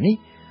បាយបែបនេះ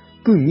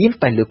គឺមាន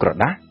តែលើក្រ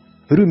ដាស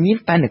ឬមាន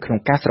តែនៅក្នុង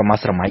ការស្រមើ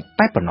ស្រមៃ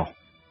តែប៉ុណ្ណោះ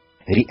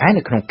រីឯ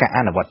នៅក្នុងការអ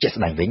នុវត្តជាក់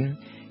ស្ដែងវិញ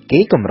គេ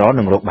កម្រ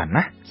នឹងរកបាន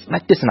ណាស់ស្ដេ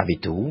ចទស្សនវិ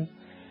ទូ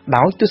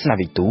ដោយទស្សន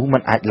វិទូមិ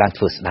នអាចឡើង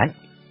ធ្វើស្ដេច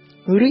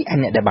ឬឯ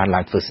អ្នកដែលបានឡើ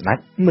ងធ្វើស្ដេច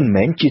មិន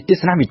មែនជាទ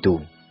ស្សនវិទូ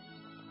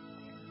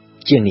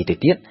ជាងនេះទៅ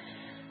ទៀត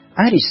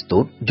អារីស្តូ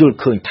តយល់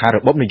ឃើញថារ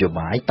បបនយោ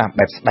បាយតាម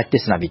បែបស្ដេចទ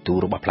ស្សនវិទូ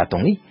របស់ផ្លាតុ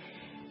ងនេះ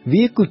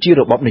វាគឺជា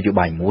របបនយោ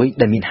បាយមួយ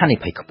ដែលមានហានិ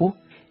ភ័យខ្ពស់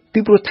ពី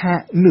ព្រោះថា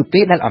នៅពេ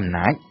លដែលអំ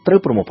ណាចត្រូវ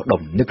ប្រមូលផ្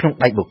ដុំនៅក្នុង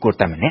ដៃបុគ្គល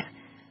តែម្នាក់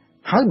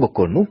ហើយបុគ្គ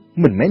លនោះ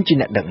មិនមែនជា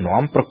អ្នកដឹក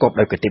នាំប្រកប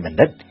ដោយគតិបណ្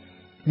ឌិត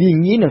វា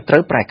ងាយនឹងត្រូ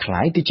វប្រែក្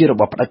លាយទៅជារ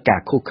បបផ្ដាច់ការ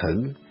ឃោឃៅ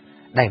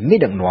ដែលមេ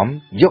ដឹកនាំ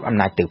យកអំ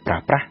ណាចទៅប្រើ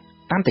ប្រាស់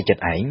តាមតែចិត្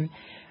តឯង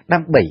ដើ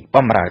ម្បីប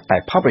ម្រើតែ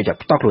ផលប្រយោជ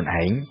ន៍ផ្ទាល់ខ្លួន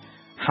ឯង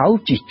ហើយ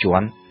ជិះជា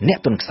ន់អ្នក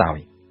ទន់ខ្សោយ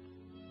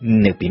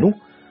នៅពីនោះ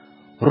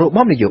រប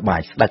បនយោបា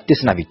យស្ដេចទស្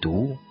សនវិទូ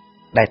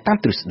ដែលតាម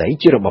ទ្រឹស្ដី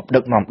ជារបបដឹ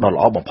កនាំដ៏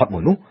ល្អបំផុតមួ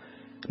យនោះ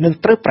នឹង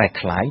ត្រូវប្រែ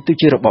ក្លាយទៅ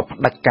ជារបបផ្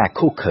ដាច់ការ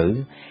ឃោឃៅ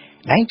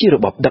ដែលជារ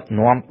បបដឹក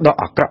នាំដ៏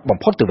អាក្រក់បំ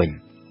ផុតទៅវិញ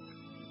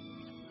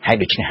ហើយ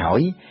ដូច្នេះហើ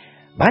យ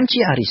បានជា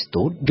អារីស្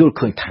តូតយល់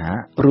ឃើញថា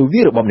រ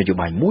វាងរបបនយោ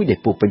បាយមួយដែល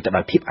ពោរពេញទៅ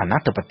ដោយភាពអនា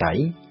ធិបតេយ្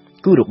យ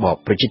គឺរបប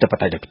ប្រជាធិប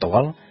តេយ្យដោយផ្ទា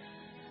ល់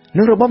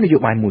និងរបបនយោ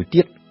បាយមួយ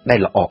ទៀតដែល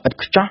ល្អឥត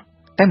ខ្ចោះ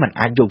តែមិន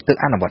អាចយកទៅ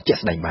អនុវត្តជាក់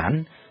ស្ដែងបាន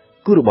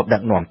គឺរបបដឹ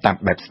កនាំតាម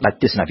បែបស្ដេច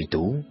ទស្សនវិ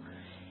ទូ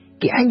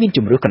គេអាចមាន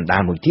ជំរឿកណ្ដា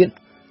លមួយទៀត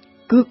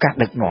គឺការ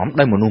ដឹកនាំ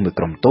ដោយមនុស្សមួយ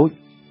ក្រុមតូច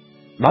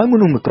ដោយម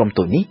នុស្សមួយក្រុម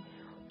តូចនេះ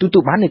ទទួ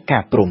លបាននូវកា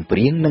រព្រមព្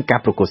រៀងនិងការ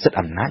ប្រកួតសិទ្ធិ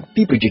អំណាច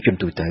ពីប្រជាជន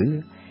ទូទៅ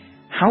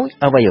ហើយ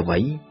អ្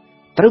វី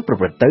ត្រូវប្រ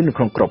ព្រឹត្តទៅនៅ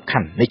ក្នុងក្របខ័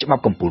ណ្ឌនៃច្បា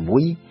ប់កំពូលមួ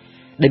យ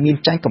ដែលមាន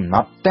ចែងកំណ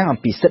ត់ទាំងអំ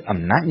ពីសិទ្ធិអំ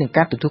ណាចនិង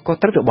ការទទួលខុស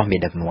ត្រូវរបស់មេ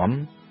ដឹកនាំ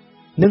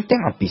និងទាំ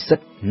ងអំពីសិ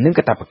ទ្ធិនិង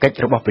កាតព្វកិច្ច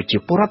របស់ប្រជា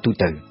ពលរដ្ឋទូ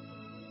ទៅ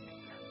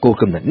គោល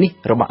គំនិតនេះ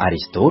របស់អារី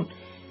ស្តូត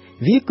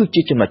វាគឺ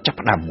ជាចំណុចចាប់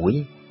ផ្ដើមមួយ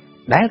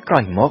ដែលក្រោ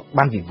យមក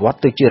បានវិវត្ត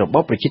ទៅជារប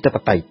បប្រជាធិប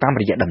តេយ្យតាម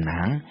រយៈតំ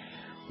ណាង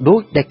ដោយ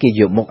ដែលគេ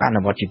យកមកអ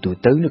នុវត្តជាទូ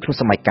ទៅនៅក្នុង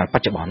សម័យកាលប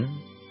ច្ចុប្បន្ន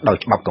ដោយ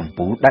ច្បាប់កំ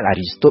ពូលដែលអា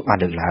រីស្តូតបាន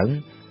លើកឡើង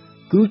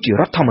គឺជា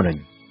រដ្ឋធម្មនុញ្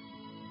ញ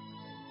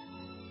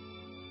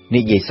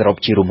និយាយសរុប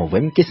ជារួមមកវិ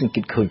ញគេសង្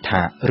កេតឃើញថា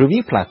រវា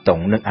ងផ្លាតុង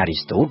និងអារី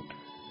ស្តូត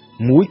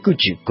មួយគឺ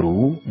ជាគ្រូ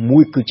មួ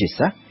យគឺជា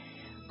សិស្ស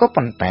ក៏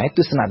ប៉ុន្តែទ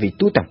ស្សនវិ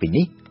ទូទាំងពីរ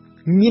នេះ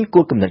មានគោ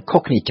លគំនិតខុ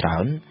សគ្នាច្រើ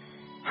ន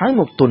ហើយ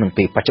មកទល់នឹង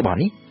ពេលបច្ចុប្បន្ន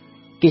នេះ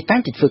គេតែង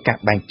តែធ្វើការ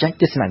បែងចែក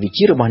ទស្សនវិជ្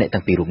ជារបស់អ្នក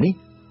ទាំងពីររូបនេះ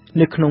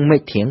នៅក្នុងមេ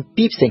ធាង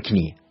ពីរផ្សេងគ្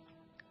នា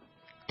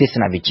ទស្ស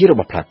នវិជ្ជារប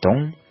ស់ Plato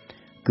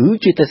គឺ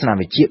ជាទស្សន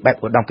វិជ្ជាបែប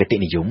ឧត្តមគតិ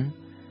និយម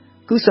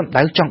គឺសំ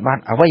ដៅចង់បាន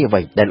អ្វី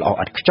ៗដែលល្អ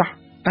ឥតខ្ចោះ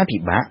តែពិ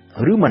បាក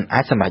ឬមិនអា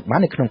ចសម្រេចបាន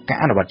នៅក្នុងការ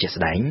អនុវត្តជាក់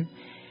ស្ដែង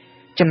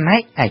ចំណែ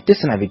កឯទស្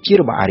សនវិជ្ជា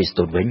របស់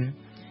Aristotle វិញ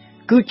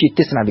គឺជាទ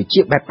ស្សនវិជ្ជា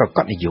បែបប្រក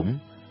បនិយម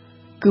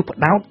គឺផ្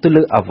ដោតទៅ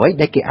លើអ្វី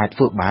ដែលគេអាចធ្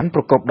វើបានប្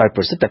រកបដោយ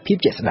ប្រសិទ្ធភាព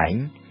ជាក់ស្ដែង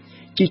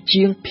ជា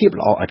ជាងភាព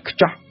ល្អឥតខ្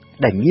ចោះ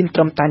ដែលមានត្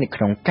រឹមតែនៅ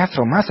ក្នុងការស្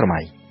រមើស្រមៃ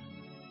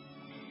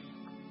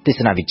ទស្ស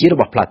នវិជ្ជារ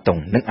បស់ Plato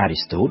និង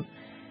Aristotle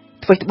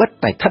អ្វីត្បិត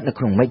តែស្ថិតនៅ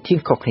ក្នុងមេធាង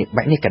ខុសគ្នា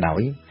បែបនេះក៏ដោ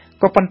យ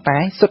ក៏ប៉ុន្តែ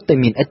សុទ្ធតែ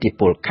មានឥទ្ធិ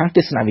ពលខាងទ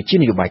ស្សនវិជ្ជា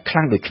នយោបាយខ្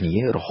លាំងដូចគ្នា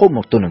រហូតម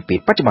កទល់នឹងពេល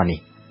បច្ចុប្បន្ននេះ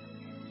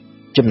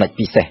ចំណុច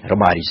ពិសេសរ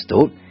បស់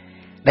Aristotle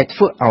ដែលធ្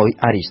វើឲ្យ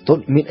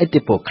Aristotle មានឥទ្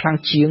ធិពលខ្លាំង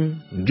ជាង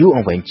យូរអ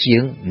ង្វែងជា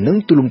ងនិង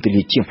ទូលំទូ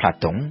លាយជាង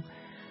Plato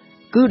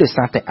គឺដោយ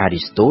សារតែ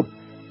Aristotle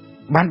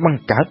បានប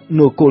ង្កើត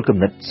នូវគោលគំ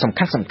និតសំ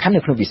ខាន់ៗនៅ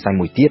ក្នុងវិស័យ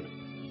មួយទៀត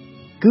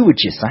គឺវិ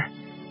ទ្យាសាស្ត្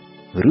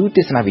រឬទ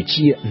ស្សនវិជ្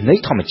ជានៃ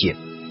ធម្មជាតិ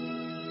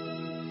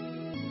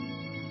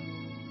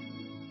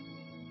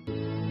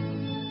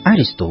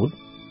Aristotle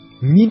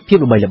មានភាព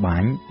ល្បីល្បា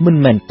ញមិន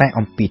មែនតែ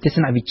អំពីទស្ស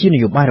នវិជ្ជាន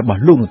យោបាយរបស់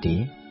លោកនោះទេ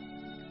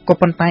ក៏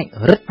ប៉ុន្តែ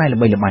រឹតតែល្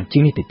បីល្បាញជា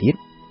ងនេះទៅទៀត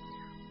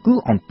គឺ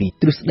អំពី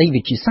ទ្រឹស្ដី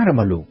វិទ្យាសាស្ត្ររប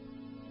ស់លោក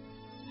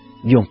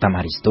យោងតាម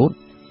Aristotle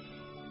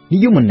និ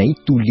យមន័យ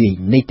ទូលាយ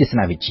នៃទស្ស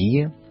នវិជ្ជា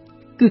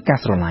គឺការ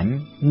ស្រឡាញ់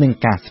និង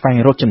ការស្វែង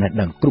រកចំណេះ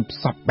ដឹងគ្រប់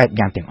សពបែប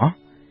យ៉ាងទាំងអស់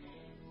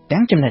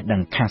ទាំងចំណេះដឹ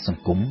ងខាងស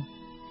ង្គម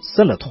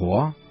សិលធ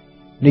ម៌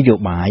នយោ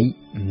បាយ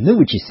និង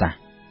វិទ្យាសាស្ត្រ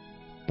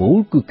ពោល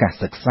គឺការ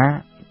សិក្សា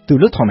ទៅ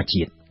លើធម្ម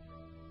ជាតិ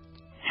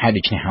ហើយ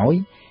ដូច្នេះហើយ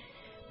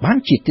បាន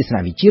ជាទស្សន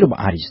វិជ្ជារប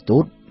ស់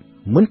Aristotle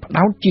មិនផ្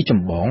ដោតជាច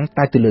ម្បង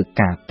តែទៅលើ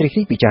ការត្រិះ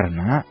រិះពិចារ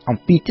ណាអំ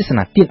ពីទស្សន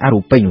ទានអរូ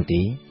បីនោះ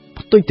ទេ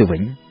ផ្ទុយទៅវិ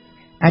ញ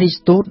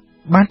Aristotle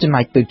បានចំណា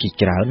យពេលជា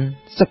ច្រើន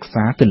សិក្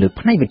សាទៅលើ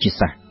ផ្នែកវិទ្យា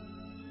សាស្ត្រ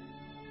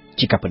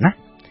ជាការពិតណាស់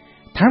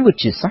ថាវិ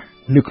ទ្យាសាស្ត្រ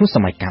នៅក្នុងស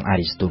ម័យកាល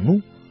Aristotle នោះ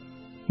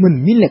មិន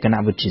មានលក្ខ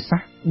ណៈវិទ្យាសា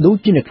ស្ត្រដូច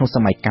ជានៅក្នុងស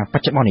ម័យកាលប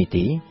ច្ចុប្បន្ននេះ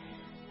ទេ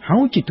ហើ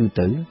យជាទូ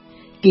ទៅ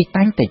គេ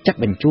តែងតែចាត់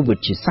បញ្ចូលវិ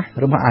ទ្យាសាស្ត្រ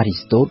របស់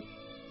Aristotle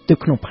ទៅ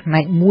ក្នុងផ្នែ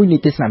កមួយនៃ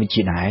ទស្សនវិជ្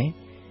ជា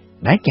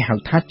ដែលគេហៅ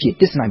ថាជា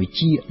ទស្សនវិជ្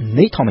ជា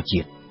នៃធម្មជា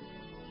តិ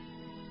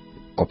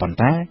ក៏ប៉ុន្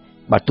តែ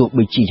បើទោះ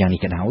បីជាយ៉ាងនេះ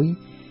ក៏ដោយ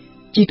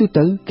ជាទូ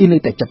ទៅគេនៅ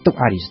តែចាត់ទុក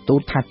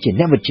Aristotle ថាជា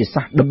អ្នកវិទ្យាសា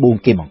ស្ត្រដំបូង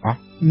គេបង្អស់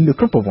នៅ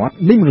ក្នុងប្រវត្តិ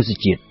នៃមនុស្ស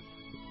ជាតិ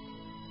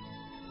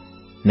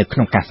នៅក្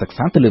នុងការសិក្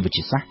សាទៅលើវិទ្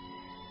យាសាស្ត្រ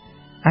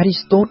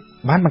Aristotle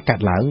បានបង្កើត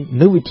ឡើង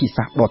នូវវិធី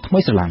សាស្ត្រដ៏ថ្មី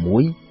ស្រឡាងមួ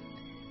យ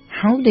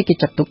ហើយដែលគេ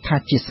ចាត់ទុកថា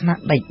ជាស្នា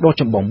ដៃដ៏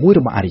ចម្បងមួយ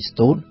របស់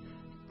Aristotle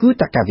គឺ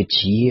តក្កវិទ្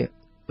យា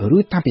ឬ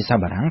តាមភាសា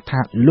បារាំងថា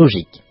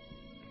logic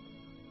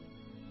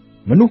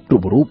មនុស្សគ្រ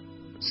ប់រូប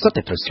សុទ្ធ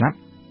តែត្រូវស្លាប់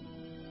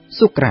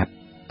សូក្រាត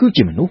គឺ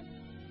ជាមនុស្ស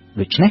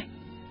ដូច្នេះ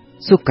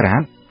សូក្រា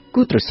ត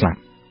គឺត្រូវស្លាប់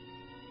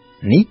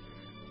នេះ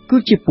គឺ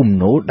ជាពំ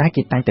នោលដែល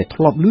គេតែងតែ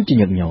ធ្លាប់ឮជា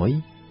ញឹកញយ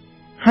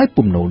ហើយ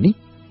ពំនោលនេះ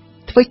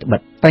អ្វីត្បិ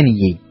តតែនិ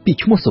យាយពី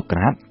ឈ្មោះសូក្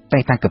រាតតែ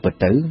តាមក៏ពិត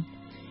ទៅ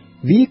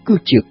វាគឺ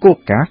ជាគោល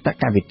ការណ៍ត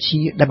ក្កវិទ្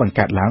យាដែលបង្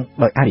កើតឡើង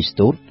ដោយ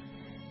Aristotle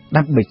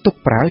ដើម្បីទុក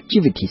ប្រើជា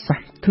វិធីសាស្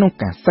ត្រក្នុង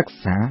ការសិក្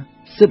សា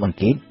ស៊ើបអង្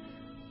កេត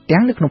ទាំ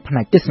ងនៅក្នុងផ្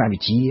នែកទស្សនវិ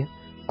ជ្ជា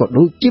ក៏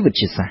ដូចជាវិទ្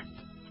យាសាស្ត្រ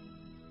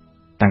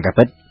តាមក៏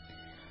ពិត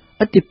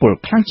ឥទ្ធិពល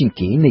ខ្លាំងជាង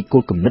គេនៃគោ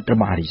លគំនិតរ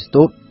បស់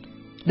Aristotle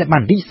ដែលបា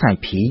នរីកសាយ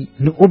ភាយ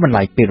និងអូសបន្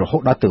លាយពេលរហូ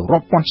តដល់ទៅរា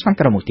ប់ពាន់ឆ្នាំ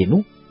ក្រោយមកទៀត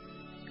នោះ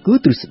គឺ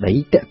ទ្រឹស្ដី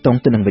ទាក់ទង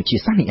ទៅនឹងវិទ្យា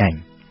សាស្ត្រនេះឯង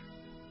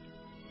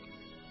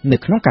នៅ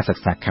ក្នុងការសិ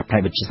ក្សាខាងផ្នែ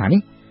កវិទ្យាសាស្ត្រ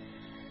នេះ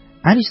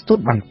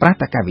Aristotle បានប្រើ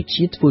តក្កវិទ្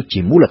យាធ្វើជា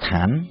មូលដ្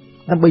ឋាន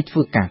ដើម្បីធ្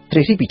វើការត្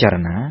រិះរិះពិចារ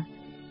ណា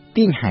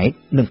ទាញហេតុ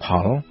និងផ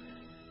ល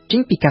ចេ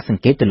ញពីការស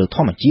ង្កេតទៅលើធ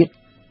ម្មជាតិ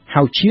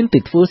ហើយឈានទៅ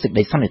ធ្វើសេចក្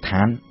តីសន្និដ្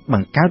ឋានប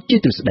ង្កើតជា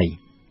ទ្រឹស្ដី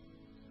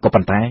ក៏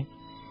ប៉ុន្តែ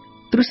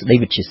ទ្រឹស្ដី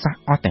វិទ្យាសាស្ត្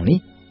រអស់ទាំងនេះ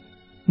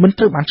មិន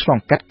ត្រូវបានឆ្លង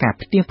កាត់ការ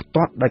ផ្ទៀងផ្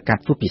ទាត់ដោយការ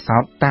ធ្វើពិសោ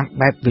ធន៍តាម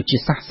បែបវិទ្យា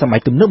សាស្ត្រសម័យ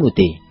ទំនើបនោះ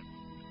ទេ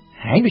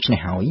ហើយដូច្នេះ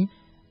ហើយ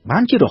បា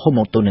នជារហូតម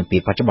កទល់នឹងពេ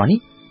លបច្ចុប្បន្ននេះ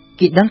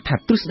គេដឹងថា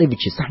ទ្រឹស្ដីវិ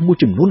ទ្យាសាស្ត្រមួយ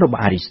ចំនួនរប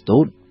ស់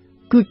Aristotle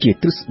គឺជា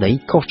ទ្រឹស្ដី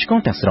ខុសឆ្គង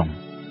ទាំងស្រុង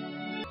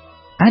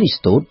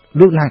Aristotle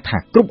លើកឡើងថា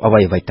គ្រប់អ្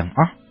វីៗទាំងអ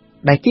ស់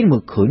ដែលគេមើ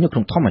លឃើញនៅក្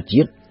នុងធម្ម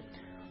ជាតិ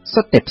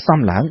សុទ្ធតែផ្សំ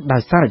ឡើងដោ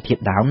យសារធា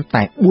តុដើម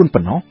តែ4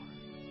ប៉ុណ្ណោះ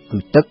គឺ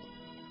ទឹក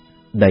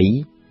ដី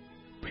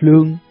ភ្លើ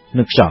ង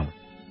និងខ្យល់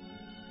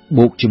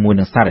បូកជាមួយ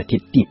នឹងសារធា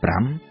តុទី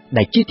5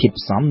ដែលជាធាតុ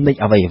ផ្សំនៃ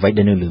អ្វីៗ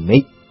ដែលនៅលើមេ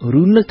ឃ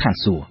ឬនៅឋាន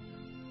សួគ៌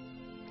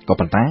ក៏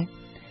ប៉ុន្តែ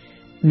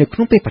នៅក្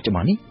នុងពេលបច្ចុប្ប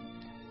ន្ននេះ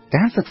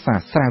ការសិក្សា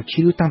ស្រាវជ្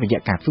រាវតាមរយៈ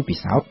ការធ្វើពិ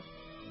សោធន៍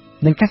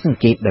និងការសង្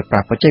កេតដោយប្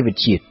រើបច្ចេកវិ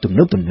ទ្យាទំ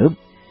នើប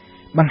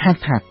បង្ហាញ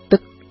ថាទឹ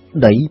ក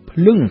ដីភ្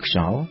លើងនិងខ្យ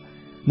ល់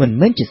មិន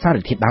មែនជាសារ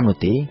ធាតុដើមនោះ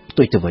ទេផ្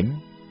ទុយទៅវិញ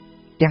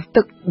ទាំង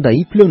ទឹកដី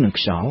ភ្លើងនិង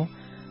ខ្យល់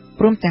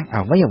ព្រមទាំង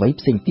អ្វីៗ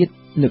ផ្សេងទៀត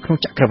នៅក្នុង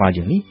ចក្រវាឡ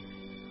យើងនេះ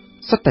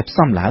សុទ្ធតែផ្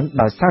សំឡើង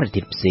ដោយសារ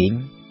ធាតុផ្សេង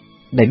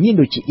ដែលមាន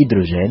ដូចជាអ៊ីដ្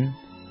រូសែន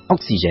អុក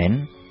ស៊ីហ្សែន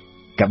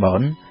កាបូ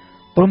ន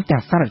ព្រមទាំ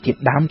ងសារធាតុ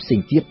ដើមផ្សេង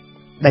ទៀត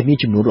ដែលមាន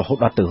ចំនួនរហូត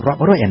ដល់ទៅរា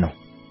ប់រយឯណោះ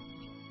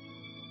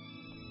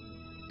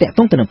តកត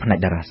ងទៅនឹងផ្នែក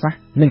តារាសាស្ត្រ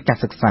និងការ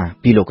សិក្សា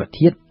ពីលោក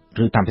ធាតុ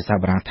ឬតាមភាសា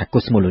បារាំងថា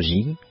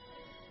Cosmology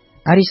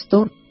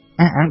Aristotle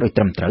អះអាងដោយ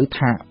ត្រឹមត្រូវ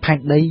ថាផែន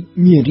ដី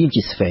មានរាង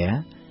ជាស្ហ្វែរ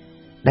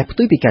ដែលផ្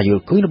ទុយពីការយ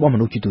ល់ឃើញរបស់ម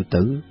នុស្សជាទូ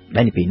ទៅ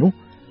ដែលនៅពេលនោះ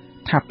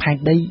ថាផែន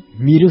ដី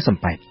មានរឿងសំ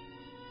ប៉ែត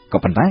ក៏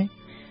ប៉ុន្តែ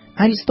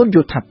អារីស្តូតយ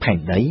ល់ថាផែន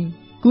ដី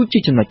គឺជា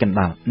ចំណុចកណ្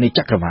ដាលនៃច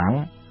ក្រវាឡ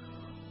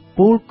ព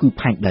លគឺ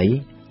ផែនដី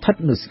ស្ថិត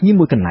នៅស្ងៀម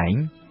មួយកន្លែង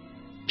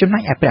ចំណែ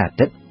កឯព្រះអា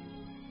ទិត្យ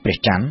ព្រះ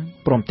ច័ន្ទ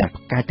ព្រមទាំង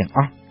ផ្កាយទាំងអ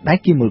ស់ដែល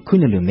គេមើលឃើញ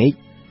នៅលើមេឃ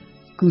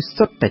គឺ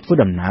សុទ្ធតែធ្វើ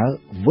ដំណើរ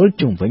វិល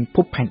ជុំវិញភ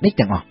ពផែនដី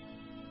ទាំងអស់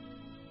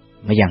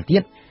ម្យ៉ាងទៀ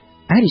ត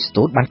អារីស្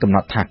តូតបានកំណ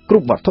ត់ថាគ្រ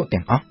ប់វត្ថុ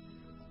ទាំងអស់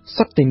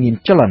សុទ្ធតែមាន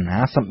ចលនា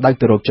សម្ដៅ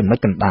ទៅរកចំណុច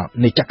កណ្ដាល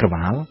នៃចក្រ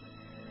វាឡ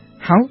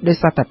ហើយដោយ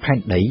សារតែផែន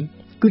ដី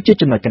គឺជា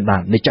ចំណុចកណ្ដា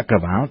លនៃចក្រ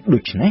វាឡដូ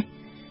ច្នេះ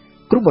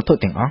គ្រប់វត្ថុ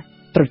ទាំងអស់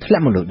ត្រូវធ្លា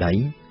ក់មកលើដី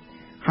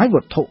ហើយវ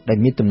ត្ថុដែល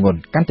មានទម្ងន់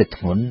កាន់តែ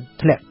ធ្ងន់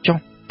ធ្លាក់ចុះ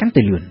កាន់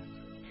តែលឿន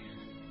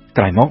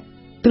ក្រោយមក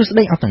ទ្រឹស្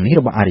ដីអស់ទាំងនេះ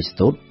របស់អារីស្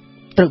តូត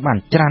ត្រូវបាន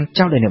ច្រាន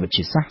ចោលដោយអ្នកវិទ្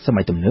យាសាស្ត្រស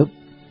ម័យទំនើប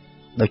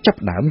ដោយចាប់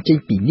ផ្ដើមចេញ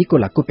ពីនីកូ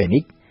ឡាកូពែនិ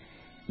ក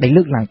ដែល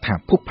លើកឡើងថា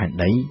ភពផែន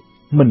ដី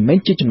មិនមែន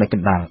ជាចំណុចក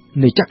ណ្ដាល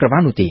នៃចក្រវា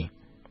ឡនោះទេ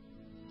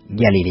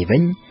យ៉ាលីលេវិ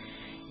ញ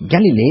យ៉ា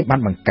លីលេបាន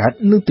បង្កើត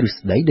នូវទ្រឹ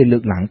ស្ដីដែលលើ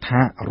កឡើងថា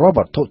រាល់វ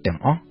ត្ថុទាំង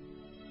អស់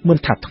មិន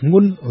ថាធ្ង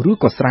ន់ឬ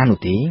ក៏ស្រាលនោះ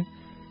ទេ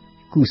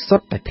គឺសុ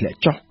ទ្ធតែធ្លាក់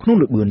ចុះក្នុង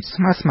ល្បឿនស្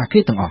មើគ្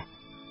នាទាំងអស់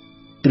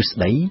ទ្រឹស្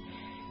ដី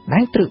ដែ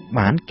លត្រូវ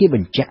បានគេប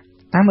ញ្ជាក់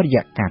តាមរ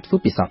យៈការធ្វើ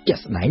ពិសោធន៍ជា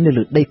ក់ស្ដែងនៅ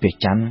លើដីព្រះ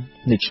ច័ន្ទ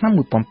នៅឆ្នាំ1971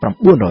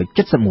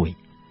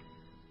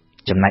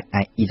ចំណែកឯ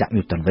អ៊ីសាក់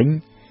ញូតុនវិញ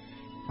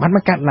បានប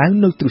ង្កើតឡើង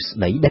នូវទ្រឹស្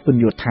ដីដែលពន្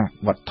យល់ថា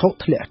វត្ថុ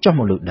ធ្លាក់ចុះម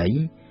កលើដី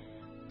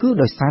គឺ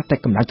ដោយសារតែ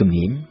កម្លាំងទំ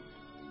នាញ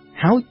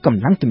ហើយក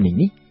ម្លាំងទំនាញ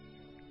នេះ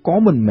ក៏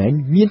មិនមែន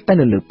មានតែ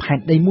នៅលើផែន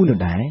ដីមួយនោះ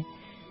ដែរ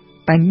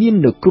តែមាន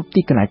នៅគ្រប់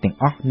ទីកន្លែងទាំង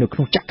អស់នៅក្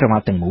នុងចក្រវា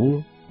ឡទាំងមូល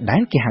ដែ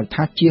លគេហៅ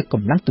ថាជាក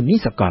ម្លាំងទំនាញ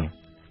សកល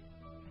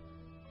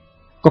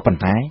ក៏ប៉ុន្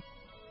តែ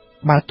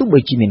បើទោះបី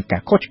ជាមានកា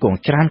រខុសឆ្គង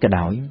ច្រើនក៏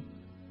ដោយ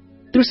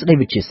ទ្រឹស្ដី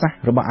វិទ្យាសាស្ត្រ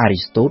របស់អារី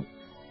ស្តូត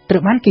ត្រូ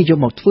វបានគេយក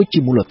មកធ្វើជា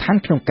មូលដ្ឋាន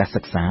ក្នុងការ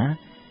សិក្សា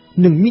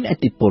និងមានឥ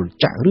ទ្ធិពល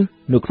ចាក់ឫស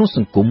នៅក្នុងស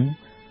ង្គម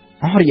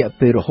អស់រយៈ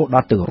ពេលរហូតដ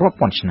ល់ទៅរាប់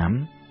ពាន់ឆ្នាំ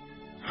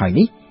ហើយ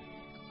នេះ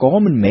ក៏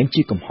មិនមែន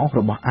ជាកំហុស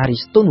របស់អារី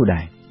ស្តូតនោះ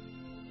ដែរ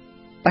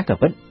តែក៏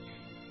ពិត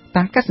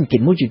តាមការសង្កេត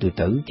មួយជាទូ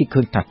ទៅគេឃើ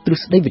ញថាទ្រឹ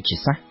ស្ដីវិទ្យា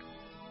សាស្ត្រ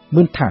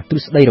មិនថាទ្រឹ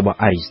ស្ដីរបស់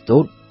អារីស្តូ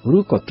តឬ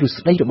ក៏ទ្រឹ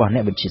ស្ដីរបស់អ្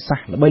នកវិទ្យាសាស្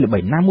ត្រល្បី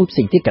ៗណាមួយផ្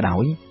សេងទៀតក៏ដោ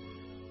យ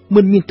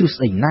មិនមានទ្រឹ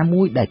ស្ដីណា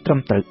មួយដែលត្រឹម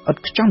ត្រូវឥត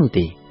ខ្ចោះនោះ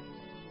ទេ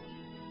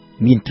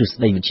មានទ្រឹស្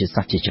ដីវិទ្យា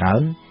សាស្ត្រជាច្រើ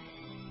ន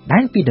ដែ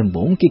លពីដំ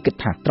បូងគេគិត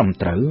ថាត្រឹម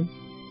ត្រូវ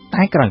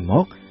តែក្រោយម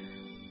ក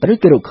ត្រូវ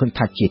គេរកឃើញ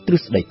ថាជាទ្រឹ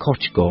ស្ដីខុស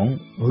ឆ្គង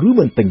ឬ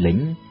មិនពេញលេញ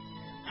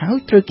ហើយ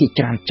ត្រូវគេ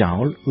ច្រានចោ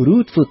លឬ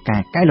ធ្វើកា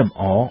រកែលម្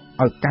អ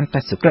ឲ្យកាន់តែ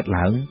សក្រិត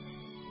ឡើង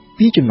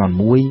ពីចំនួន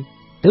មួយ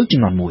ទៅចំ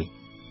នួនមួយ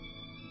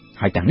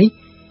ហើយទាំងនេះ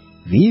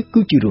វាគឺ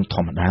ជារឿងធ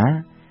ម្មតា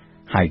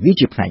ហើយវា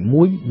ជាផ្នែក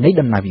មួយនៃ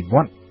ដំណើរវិវ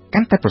ត្តន៍កា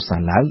ន់តែប្រសើ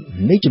រឡើង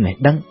នៃចំណេះ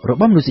ដឹងរ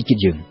បស់មនុស្សជាតិ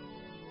យើង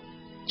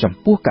ចំ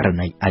ពោះករ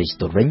ណីអារីស្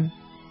តូតវិញ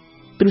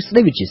ទ្រឹស្ដី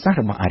វិទ្យាសាស្ត្រ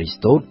របស់អារី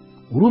ស្តូត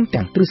រួម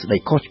ទាំងទ្រឹស្ដី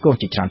ខុសឆ្គង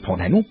ជាច្រើនផង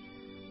ដែរនោះ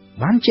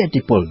បានជាឥទ្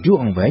ធិពលយូរ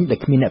អង្វែងដែល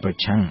គ្មានអ្នកប្រ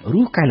ឆាំង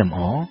ឬកែលម្អ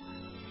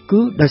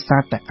គឺដោយសា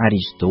រតែអា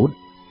រីស្តូត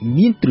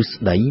មានទ្រឹ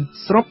ស្ដី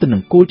ស្របទៅនឹ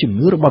ងគោលជំ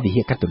នឿរបស់វិ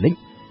ហារកាតូលិក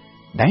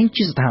ដែល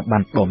ជាស្ថាប័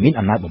នដ៏មាន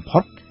អំណាចបំផុ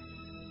ត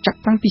ចាប់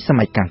តាំងពីស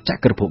ម័យកាលច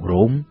ក្រភព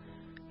រ៉ូម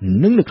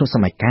និងនៅក្នុងស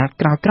ម័យកាល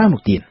ក្រោយៗម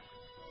កទៀត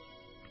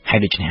ហើយ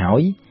ដូច្នេះហើ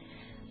យ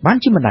បាន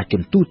ជាបណ្ដាជ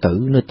នទូទៅ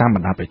នៅតាមប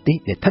ណ្ដាប្រទេស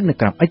ដែលស្ថិតនៅ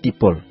ក្រោមឥទ្ធិ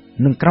ពល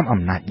និងក្រោម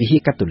អំណាចវិហា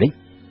រកាតូលិក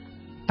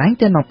តែង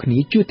តែនាំគ្នា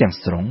ជឿទាំង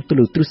ស្រុងទៅ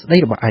លើទ្រឹស្ដី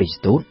របស់អារី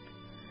ស្តូត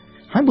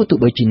ហើយបើទោះ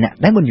បីជាអ្នក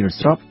ដែលមិនយល់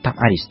ស្របតាម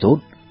អារីស្តូត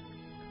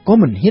ក៏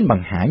មិនហ៊ានប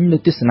ង្ហាញនៅ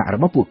ទស្សនៈរ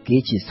បស់ពួកគេ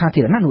ជាសា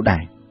ធារណៈនោះដែ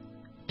រ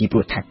ពីព្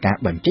រោះថាការ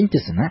បញ្ចេញទ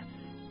ស្សនៈ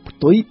ផ្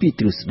ទុយពី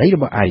ទ្រឹស្ដីរ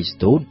បស់អារីស្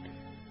តូត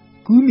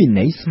គឺមាន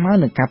ន័យស្មើ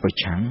នឹងការប្រ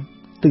ឆាំង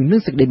ទៅនឹង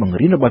សេចក្តីបង្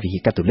រៀនរបស់វិហា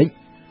រកាតូលិក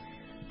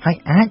ហើយ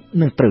អាច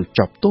នឹងត្រូវ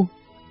ជាប់ទោស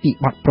ពី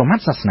បទប្រមាថ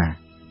សាសនា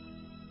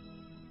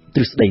ទ្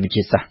រឹស្ដីវិទ្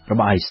យាសាស្ត្ររប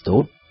ស់អារីស្តូ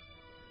ត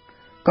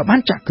ក៏បាន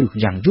ចាក់គ្រឹះ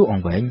យ៉ាងយូរអ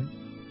ង្វែង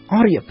អ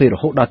ស់រយៈពេលរ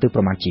ហូតដល់ទៅប្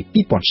រមាណជា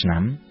 2000 ឆ្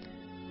នាំ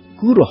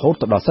គឺរហូត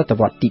ដល់សត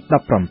វត្សទី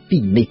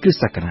17នៃគ្រិស្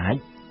តសករាជ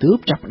ទើប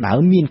ចាប់ផ្ដើម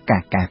មានកា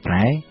រកែប្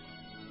រែ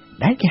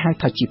ដែលគេហៅ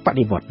ថាជាប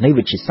ដិវត្តន៍នៃ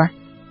វិទ្យាសាស្ត្រ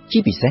ជា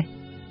ពិសេស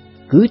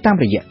គឺតាម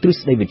រយៈទ្រឹ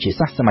ស្ដីវិទ្យា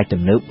សាស្ត្រសម័យ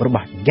ទំនើបរប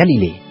ស់ហ្គាលី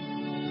លេ